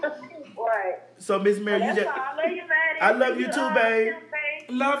 Right. So Miss Mary, you just. I love you too, babe.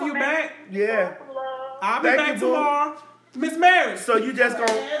 Love you back. Yeah. I'll be back tomorrow. Miss Mary. So you just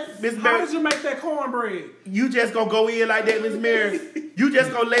gonna, Miss Mary. How did you make that cornbread? You just gonna go in like that, Miss Mary. You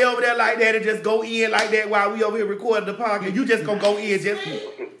just gonna lay over there like that and just go in like that while we over here recording the podcast. You just gonna go in just.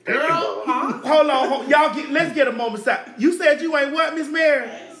 Girl, huh? Hold on, y'all. Let's get a moment side. You said you ain't what, Miss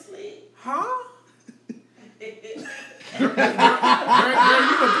Mary? Huh? Girl, you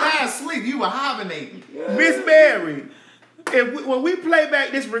were past sleep. You were hibernating. Miss Mary. When we play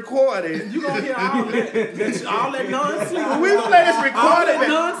back this recording, you gonna hear all that non-sleep. When we play this recording,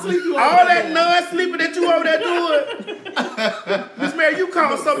 all that non-sleeping that you over there doing, Miss Mary, you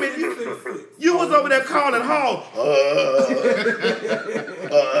called so many. You was over there calling home.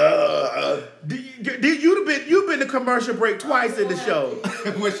 You've been to commercial break twice in the show.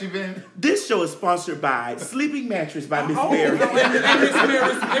 Where she been? This show is sponsored by Sleeping Mattress by Miss Mary.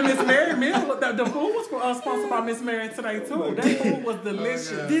 And Miss Mary meal. The food was sponsored by Miss Mary today too. That food was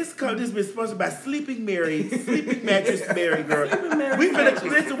delicious. This been sponsored by Sleeping Mary, Sleeping Mattress Mary, girl. We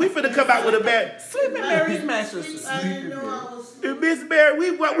finna come out with a bad Sleeping Mary's mattresses. Miss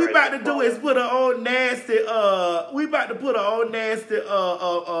Mary, what we about to do is put our own nasty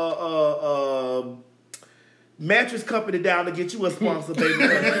mattress company down to get you a sponsor, baby.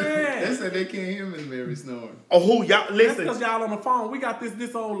 They said they can't hear Miss Mary snoring. Oh, who y'all listen? That's because y'all on the phone. We got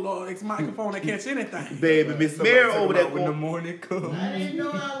this old microphone that catch anything. Baby, Miss Mary over there when the morning comes. I didn't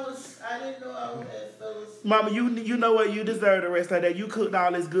know I was Mama, you know what? You deserve the rest like that. You cooked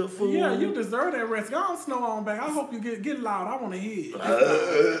all this good food. Yeah, you deserve that rest. Go on, snow on back. I hope you get loud. I want to hear it.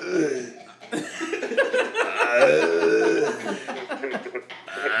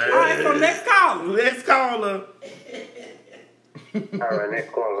 All right, so next caller. Let's call her. All right,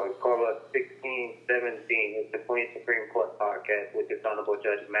 next caller. Caller 1617 is the Queen Supreme Court podcast with Dishonorable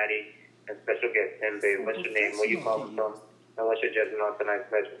Judge Maddie and special guest TIM BAE. What's your name? Where you calling from? And what's your judgment on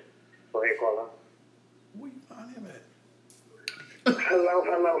tonight's measure? Go ahead, caller. Where you find him at? Hello.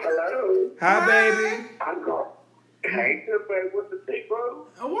 Hi, baby. I'm going. Hey, TIM BAE, what's the thing, bro?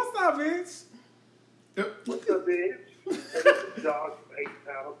 What's up, bitch? What's up, bitch? This is Josh,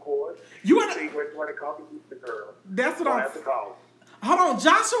 8-pound, of course. You want to call me the girl? That's what I I'm. have to call. Hold on,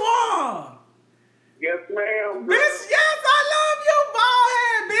 Joshua. Yes, ma'am. Bitch, yes, I love you, bald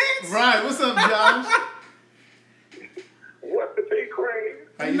head, bitch. Right, what's up, Josh? What's the big craze?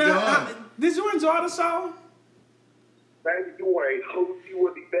 How you doing? Did you enjoy the show? Baby, you were a host. You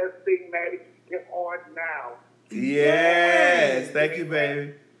were the best thing Maddie can get on now. Yes, thank you,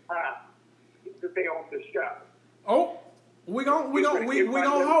 baby. Keep the thing on the show. Oh, we gon' hope.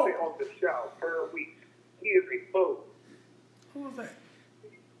 On the show per week. He is a fool. Who was that?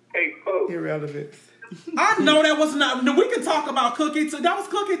 A fool. Irrelevant. I know that was not. We can talk about Cookie. That was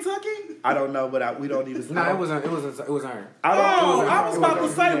Cookie Tookie. I don't know, but we don't even. No, it wasn't. It was her. I was about to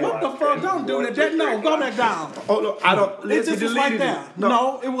say, what the fuck? Don't do that. No, go back down. Oh no, I don't. It just was right there.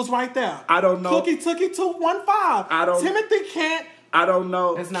 No, it was right there. I don't know. Cookie Tookie 215. I don't. Timothy can't. I don't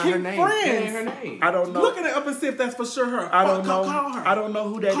know. That's not her name. Friends. That ain't her name. I don't know. Look at it up and see if that's for sure her. I don't know. Call her. I don't know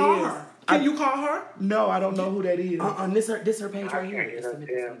who that call is. Her. Can you call her? No, I don't know who that is. This her page right here.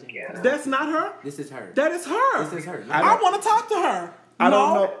 That's not her? This is her. That is her. This is her. I want to talk to her. I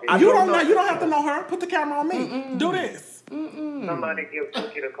don't know. You don't have to know her. Put the camera on me. Do this. Somebody give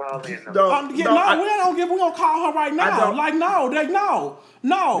Cookie the call in. We don't give. We're gonna call her right now.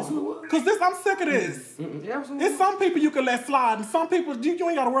 No. Cause I'm sick of this. It's some people you can let slide, and some people you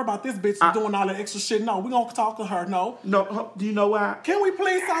ain't gotta worry about this bitch doing all that extra shit. No, we gonna talk to her. No. Do you know why? Can we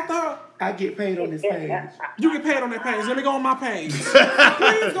please talk to her? I get paid on this page. You get paid on that page. Let me go on my page.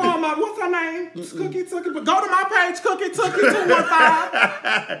 Please go on my. What's her name? Cookie Tookie. But go to my page. Cookie Tookie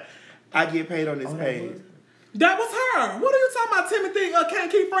 215. I get paid on this page. That was her. What are you talking about, Timothy?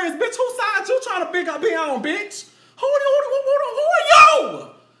 Can't keep friends, bitch. Whose side you trying to be on, bitch? Who are you?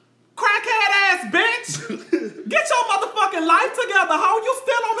 Crackhead ass bitch. Get your motherfucking life together, ho. You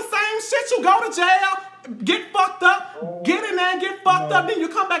still on the same shit. You go to jail, get fucked up, get in there and get fucked up, then you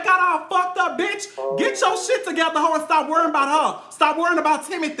come back out all fucked up, bitch. Get your shit together, ho, and stop worrying about her. Stop worrying about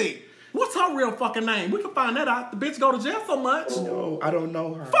Timothy. What's her real fucking name? We can find that out. The bitch go to jail so much. No, I don't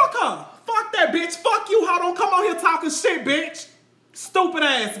know her. Fuck her. Fuck that bitch. Fuck you, hoe. Don't come on here talking shit, bitch. Stupid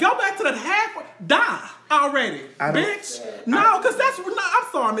ass. Go back to that half. Die already, bitch. No, cause that's. No, I'm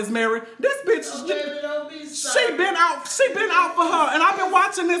sorry, Miss Mary. This bitch. She been out. She been out for her, and I've been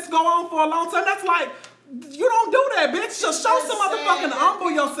watching this go on for a long time. That's like. You don't do that, bitch. Just show some motherfucking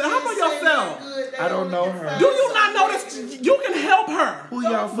humble yourself. Humble yourself. I don't know her. Do you not know that you can help her? Who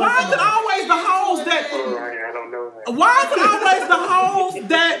y'all fucking? Why is it always the hoes that? I don't know her. Why is it always the hoes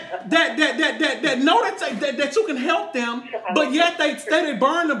that know that you can help them, but yet they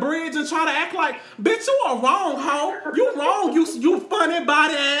burn the bridge and try to act like, bitch, you are wrong, hoe. You wrong. You funny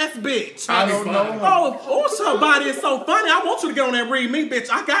body ass bitch. I don't know her. Oh, her body is so funny. I want you to get on that read me, bitch.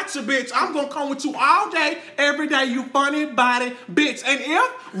 I got you, bitch. I'm gonna come with you all day. Every day, you funny body bitch. And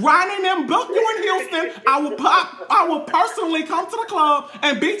if Ryan and them book you in Houston, I will personally come to the club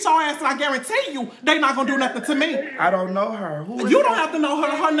and beat your ass, and I guarantee you they not gonna do nothing to me. I don't know her. Who is you don't have to know her.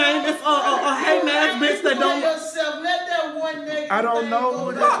 Her name is a hating ass bitch that don't. I don't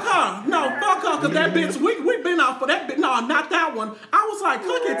know. Fuck her. No, fuck her, cause that bitch, we been out for that bitch. No, not that one. I was like,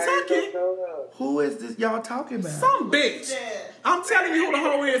 Cookie Tucky. Who is this y'all talking about? Some bitch. I'm telling you who the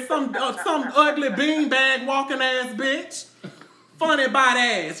hoe is. Some ugly beanbag walking ass bitch. Funny body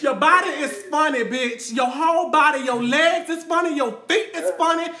ass. Your body is funny, bitch. Your whole body, your legs is funny. Your feet is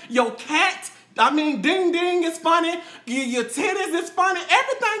funny. Your cat, ding ding is funny. Your titties is funny.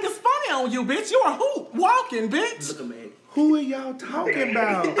 Everything is funny on you, bitch. You are hoop walking, bitch. Look at me. Who are y'all talking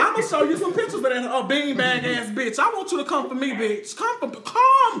about? I'm gonna show you some pictures of that beanbag ass bitch. I want you to come for me, bitch. Come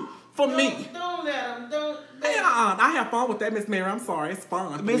for me. Don't let them. Don't. I have fun with that, Miss Mary. I'm sorry, it's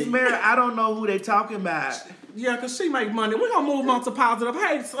fun. Miss Mary, I don't know who they talking about. Yeah, cause she make money. We're gonna move on to positive.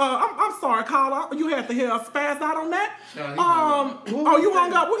 Hey, I'm sorry, caller. You had to hear us spaz out on that. You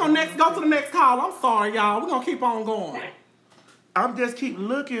hung up. We're gonna go to the next call. I'm sorry, y'all. We're gonna keep on going. I'm just keep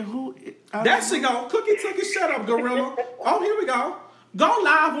looking. Who? There she go. Cookie Tookie, shut up, gorilla. Oh, here we go. Go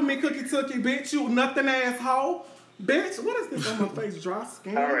live with me, Cookie Tookie, bitch. You nothing asshole. Bitch, what is this on my face? Dry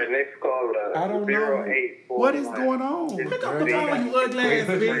skin? All right, next call. I don't know. What is going on? Pick up the phone, you ugly ass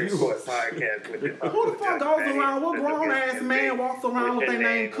bitch. Who the fuck goes around? What grown ass man walks around with their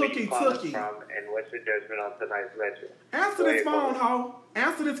name Cookie Tookie? And what's your judgment on tonight's lecture? Answer this phone, ho.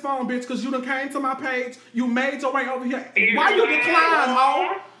 Answer this phone, bitch, because you done came to my page. You made your way over here. Why you decline,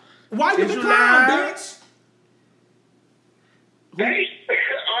 ho? Why you decline, bitch? Hey,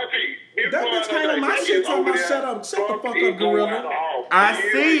 Auntie. That bitch came on my shit talking about shut up. Shut the fuck up, gorilla. I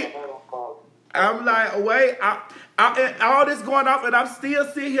see. I'm like, wait, all this going off, and I'm still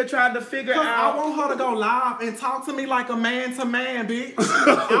sitting here trying to figure out. I want her to go live and talk to me like a man to man, bitch.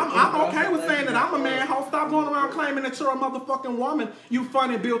 I'm okay with saying that I'm a man. Ho, stop going around claiming that you're a motherfucking woman. You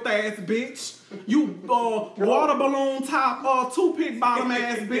funny built ass bitch. You water balloon top toothpick bottom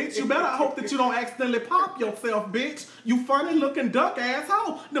ass bitch. You better hope that you don't accidentally pop yourself, bitch. You funny looking duck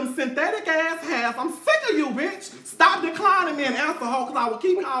asshole. Them synthetic ass hairs. I'm sick of you, bitch. Stop declining me and answer, ho, because I will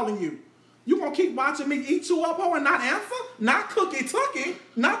keep calling you. You gonna keep watching me eat you up, ho, and not answer? Not Cookie Tookie.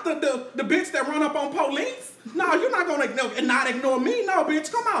 Not the bitch that run up on police. No, you're not gonna not ignore me. No,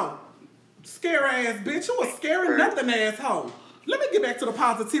 bitch, come on. Scary ass bitch. You a scary nothing asshole. Let me get back to the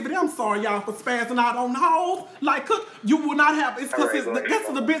positivity. I'm sorry, y'all, for spazzing out on hoes. Like, you will not have. It's because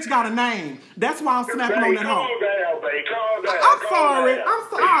the bitch got a name. That's why I'm snapping on that hoe. Calm down. I'm sorry.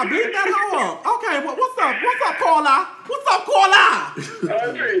 I beat that hoe up. Okay, what's up? What's up, Carla? What's up, Carla?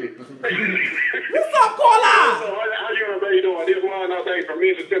 What's up, Carla? How you doing? This one I think from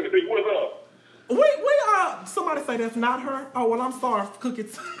Memphis, Tennessee. What's up? We somebody say that's not her. Oh well, I'm sorry, Cookie.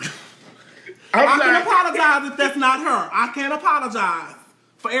 I can apologize if that's not her. I can't apologize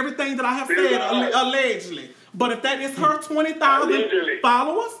for everything that I have said allegedly. But if that is her 20,000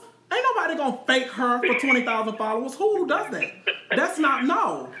 followers, ain't nobody gonna fake her for 20,000 followers. Who does that? That's not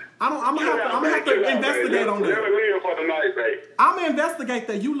I'm gonna have to investigate on that. I'm gonna investigate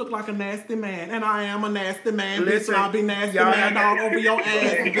that. You look like a nasty man, and I am a nasty man, bitch. And I'll be nasty man all over your ass,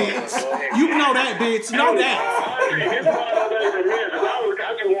 bitch. You know that, bitch. Know that.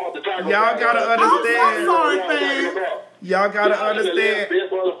 Y'all gotta understand. I'm sorry, fam. Y'all gotta understand.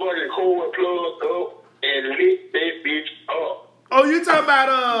 This motherfucking cord plugged up and lit that bitch up. Oh, you talking about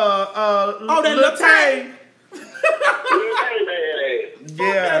that little Tay?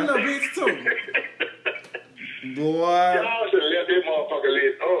 Yeah. That little bitch too. Boy. Y'all should have left that motherfucker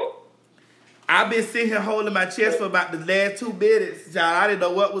lit up. I've been sitting here holding my chest for about the last 2 minutes, y'all. I didn't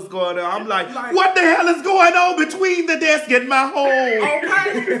know what was going on. I'm like, what the hell is going on between the desk and my home?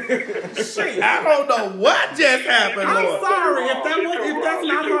 Okay. Shit. I don't know what just happened, I'm Lord. sorry. If that's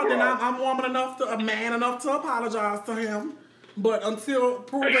not her, then I'm a man enough to apologize to him. But until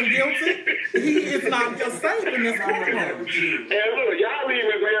proven guilty, he is not just safe in this courtroom. And look, y'all leave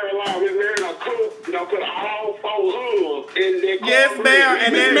Miss Mary alone. Miss Mary done cook, put all 4 hoods in their Yes, ma'am.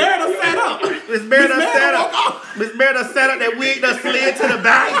 And Miss then Mary done set up. Miss Mary done set up. Miss Mary done set up that wig done slid to the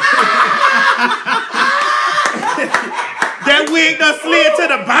back. That wig done slid to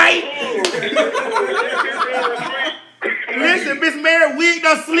the bite. Listen, Miss Mary wig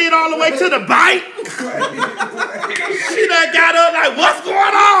done slid all the way to the bite. She done got up like, what's going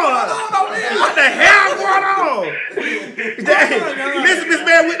on? What the hell going on? Miss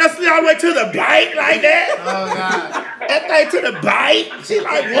Mary wig done slid all the way to the bite like that. Oh, God. That thing to the bite. She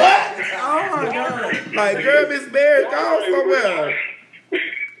like, what? Oh, my God. Like, girl, Miss Mary gone somewhere.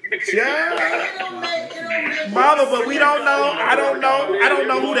 Yeah. Mama, but we don't know. I don't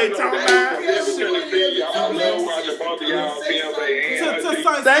know who they talking about.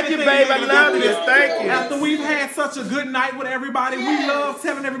 Thank you, babe. I love you. Thank you. After we've had such a good night with everybody, we love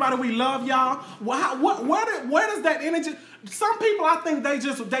telling everybody we love y'all. Where does that energy? Some people, I think they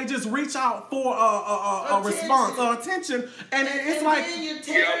just reach out for a response or attention, and it's like,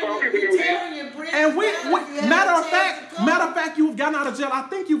 and we matter of fact, you've gotten out of jail. I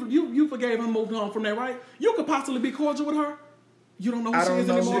think you forgave him, moved on from there, right? You could possibly be cordial with her. You don't know who she is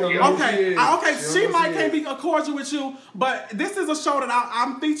anymore? Okay, she might can't be cordial with you, but this is a show that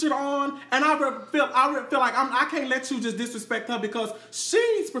I'm featured on, and I feel like I can't let you just disrespect her because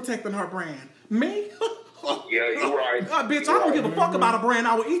she's protecting her brand. Me? Yeah, you're right. Bitch, I don't give a fuck about a brand.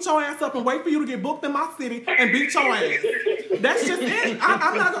 I will eat your ass up and wait for you to get booked in my city and beat your ass. That's just it.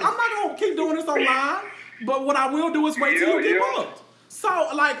 I'm not gonna keep doing this online, but what I will do is wait till you get booked. So,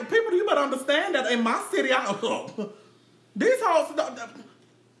 like, people, you better understand that in my city, these hoes,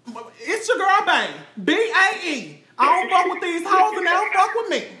 it's your girl, Bae. B-A-E. I don't fuck with these hoes and they don't fuck with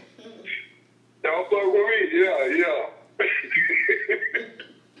me. Don't fuck with me, yeah.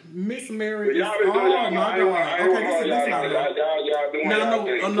 Miss Mary is, oh my God. Okay, this is not her. Now I know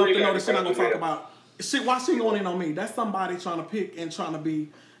enough to know that she's not going to talk about, why she going in on me? That's somebody trying to pick and trying to be,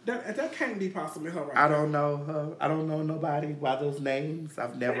 that can't be possibly her right I don't know her. I don't know nobody by those names.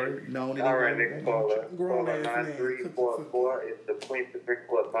 I've never known anyone. All right, next caller. Grown Caller ass 9344 is the Queen Supreme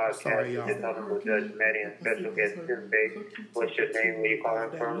Court podcast. Sorry, y'all. It's Honorable Judge Maddie and special guest Tim Bae. What's your name? Where you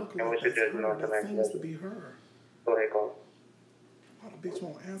calling from? And what's your judgment on tonight's seems to message? be her. Go ahead, caller. Why the bitch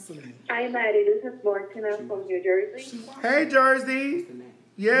won't answer me? Hi, Maddie. This is Martina from New Jersey. Hey, Jersey.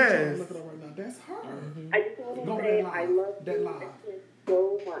 Yes. Look at her right now. That's her. I just want to say I love you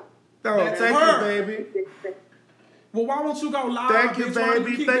so much. Oh, That's thank her. you, baby. Well, why don't you go live? Thank you, bitch? Why do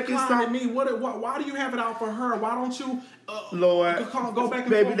baby. you keep Thank you declining so- me? Why do you have it out for her? Why don't you Lord. go back and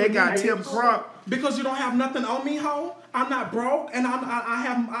Baby, forth they with got me? Tim Crump. Because you don't have nothing on me, ho. I'm not broke, and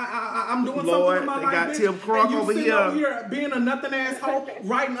I'm doing Lord, something in my they life, got bitch. Tim Crump and you over sitting here. over here being a nothing ass hoe,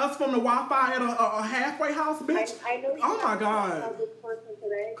 writing us from the Wi-Fi at a halfway house, bitch. I know Oh my God.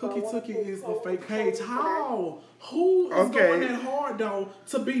 Cookie Tookie is a fake page. How? Who is going that hard though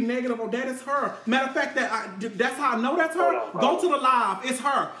to be negative? Oh, that is her. Matter of fact, that's how I know that's her. Go to the live. It's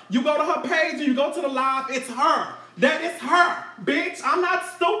her. You go to her page and you go to the live. It's her. That is her, bitch. I'm not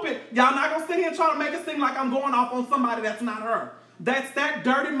stupid. Y'all not gonna sit here and try to make it seem like I'm going off on somebody that's not her. That's that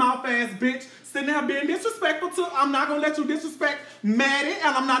dirty mouth ass bitch sitting there being disrespectful to. I'm not gonna let you disrespect Maddie,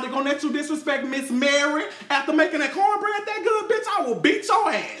 and I'm not gonna let you disrespect Miss Mary after making that cornbread that good, bitch. I will beat your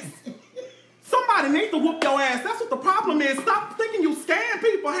ass. Somebody needs to whoop your ass. That's what the problem is. Stop thinking you scam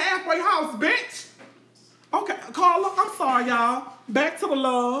people halfway house, bitch. Okay, Carla, I'm sorry, y'all. Back to the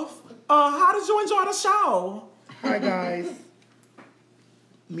love. How did you enjoy the show? Hi, guys.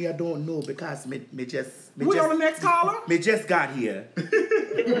 Me, I don't know because me On the next caller? Me just got here.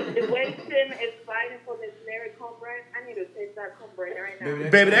 The way Tim is fighting for Miss Mary cornbread, I need to taste that cornbread right now.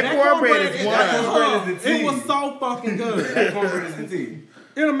 Baby, that cornbread is one. It was so fucking good. That cornbread is the tea.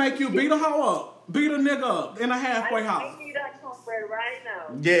 It'll make you beat a hoe up, beat a nigga up in a halfway house. I need that cornbread right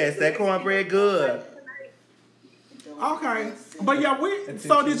now. Yes, that cornbread good. Okay, but yeah,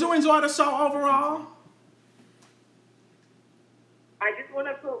 so did you enjoy the show overall? I just want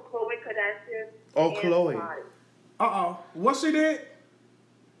to put Khloe Kardashian. Oh, Khloe. What she did?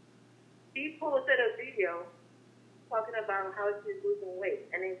 She posted a video talking about how she's losing weight,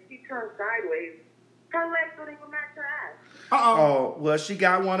 and then she turned sideways Her legs don't even match her ass. Oh, well, she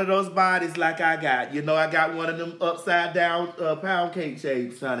got one of those bodies like I got. You know, I got one of them upside down pound cake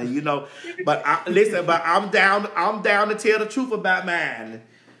shapes, honey. You know, but I'm down to tell the truth about mine,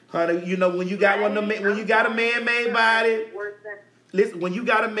 honey. You know, when you got a man-made body. Listen, when you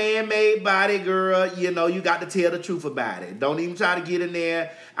got a man-made body, girl, you know, you got to tell the truth about it. Don't even try to get in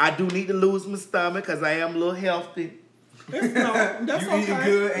there. I do need to lose my stomach because I am a little healthy. That's you okay. eating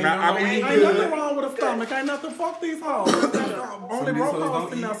good? Ain't Ain't nothing wrong with a stomach. Ain't nothing. Fuck these hoes. Only broke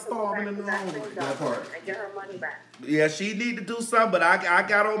hoes in there starving in the hungry. That part. And get her money back. Yeah, she need to do something, but I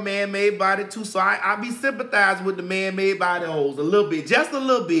got on man-made body too, so I be sympathizing with the man-made body hoes a little bit, just a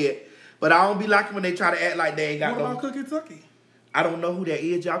little bit. But I don't be liking when they try to act like they ain't got no. What about Cookie Tookie? I don't know who that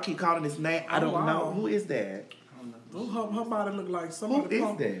is. Y'all keep calling his name. I don't know. Who is that? Her body look like somebody Who is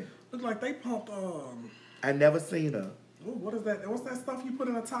pumped. that? Look like they pumped. I never seen her. What is that? What's that stuff you put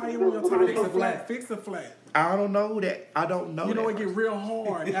in a tire when your tire is flat? Fix it flat. I don't know who that. I don't know. You know that it get real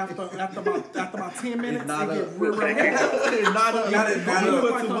hard after about 10 minutes. It not get up. real hard.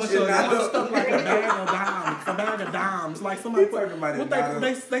 Stuff like a bag of dimes. A bag of dimes. Like somebody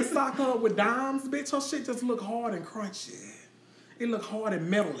they sock her up with dimes, bitch. Her shit just look hard and crunchy. It look hard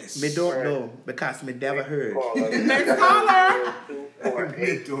and metalish. Me don't know because me never heard. Next caller.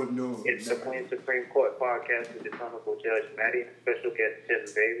 Me don't know. It's the Queen Supreme Court podcast with the Honorable Judge Maddie and special guest Tim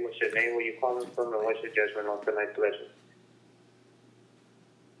Bae. What's your name? Where you calling from? And what's your judgment on tonight's legend?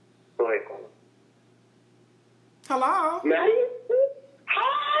 Go ahead, caller. Hello. Maddie?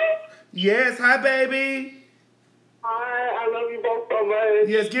 Hi. Yes, hi, baby. Hi, I love you both so much.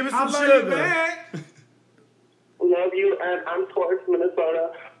 Yes, give me some I love sugar. you back. Love you, and I'm towards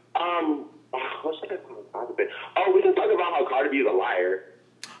Minnesota. What should I talk about? Oh, we can talk about how Cardi B is a liar.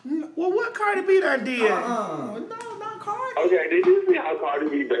 Well, what Cardi B done did? No, not Cardi. Okay, did you see how Cardi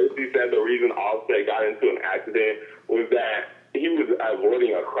B basically said the reason Offset got into an accident was that he was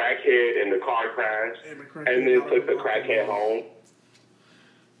avoiding a crackhead in the car crash and then took the crackhead home?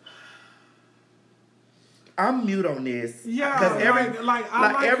 I'm mute on this. Yeah, because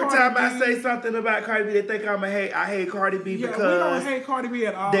every time I Cardi say B. something about Cardi B, they think I hate Cardi B Yeah, because we don't hate Cardi B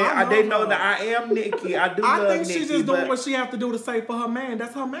at all. they know that I am Nicki. I do love think Nicki, she's just but doing what she have to do to say for her man.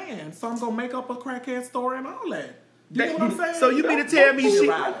 That's her man. So I'm gonna make up a crackhead story and all that. You know what I'm saying? So you mean to tell me she?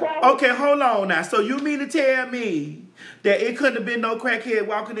 Okay, hold on now. So you mean to tell me that it couldn't have been no crackhead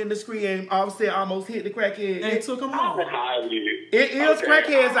walking in the street and Offset almost hit the crackhead and took him home? It is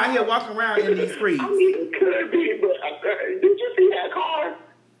crackheads out here walking around in these streets. I mean, it could be, but did you see that car?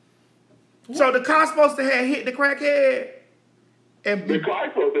 So the car supposed to have hit the crackhead? And the car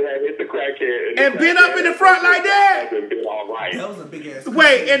supposed to have hit the crackhead and been up in the front like that? Been all right. That was a big ass.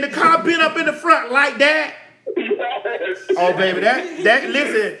 Wait, and the car been up in the front like that? Oh baby,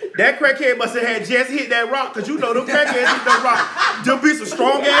 that crackhead must have had just hit that rock, cause you know them crackheads hit that rock. Them be some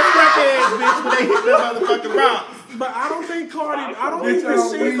strong ass crackheads, bitch, when they hit that motherfucking rock. But I don't think that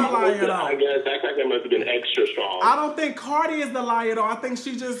she's the liar though. I guess that crackhead must have been extra strong. I don't think Cardi is the liar though. I think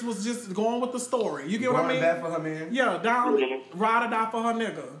she was just going with the story. You get what I mean? That for her man. Yeah, ride or die for her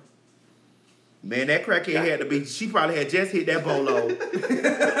nigga. Man, that crackhead had to be. She probably had just hit that bolo.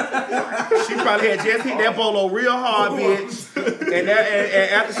 She probably had just hit that bolo real hard, bitch. And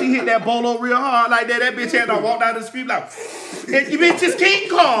after she hit that bolo real hard like that, that bitch had to walk down the street like, "Bitch, it's King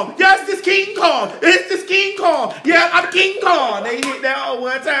Kong. Yes, it's King Kong. It's this King Kong. Yeah, I'm King Kong." They hit that all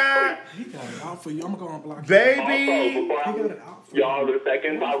one time. He got it out for you. I'm gonna block you. Baby. Y'all, the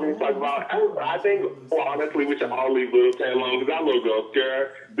second I we talk about, I think, well, honestly, we should all leave Little Tay alone because that little girl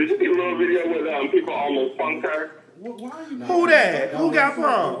scared. Did you see a little video where people almost punked her? Who that? Who got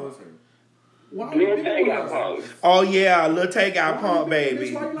punked? Lil Tay got punked. Oh yeah, Lil Tay got punked, baby.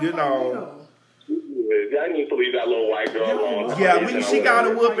 You know. I need to leave that little white girl alone. Yeah, she got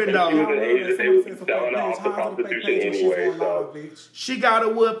a whooping though. She was an age that they were selling off the prostitution anyway, so. She got a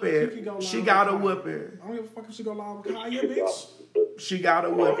whooping. She got a whooping. I don't give a fuck if she go live with Kanye, bitch. She got a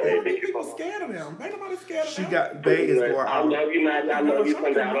whooping. People scared of them. Ain't nobody scared of them. She got Bae is going I out. love you, man. I love you,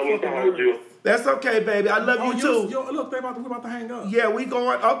 Sunday. I don't mean to hold you. That's okay, baby. I love you too. Look, we about to hang up. Yeah, we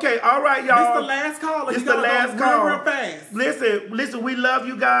going. Okay, all right, y'all. This the last caller. This the last call. Real fast. Listen. We love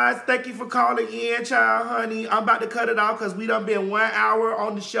you guys. Thank you for calling in, child, honey. I'm about to cut it off because we done been 1 hour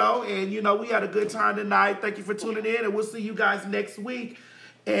on the show, and you know we had a good time tonight. Thank you for tuning in, and we'll see you guys next week.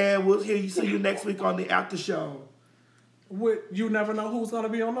 And we'll see you next week on the after show. You never know who's gonna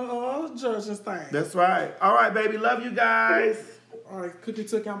be on the judges thing. That's right. All right, baby. Love you guys. All right, Cookie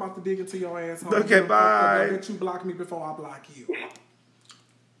Took, I'm about to dig into your asshole. Okay, bye. I bet you block me before I block you.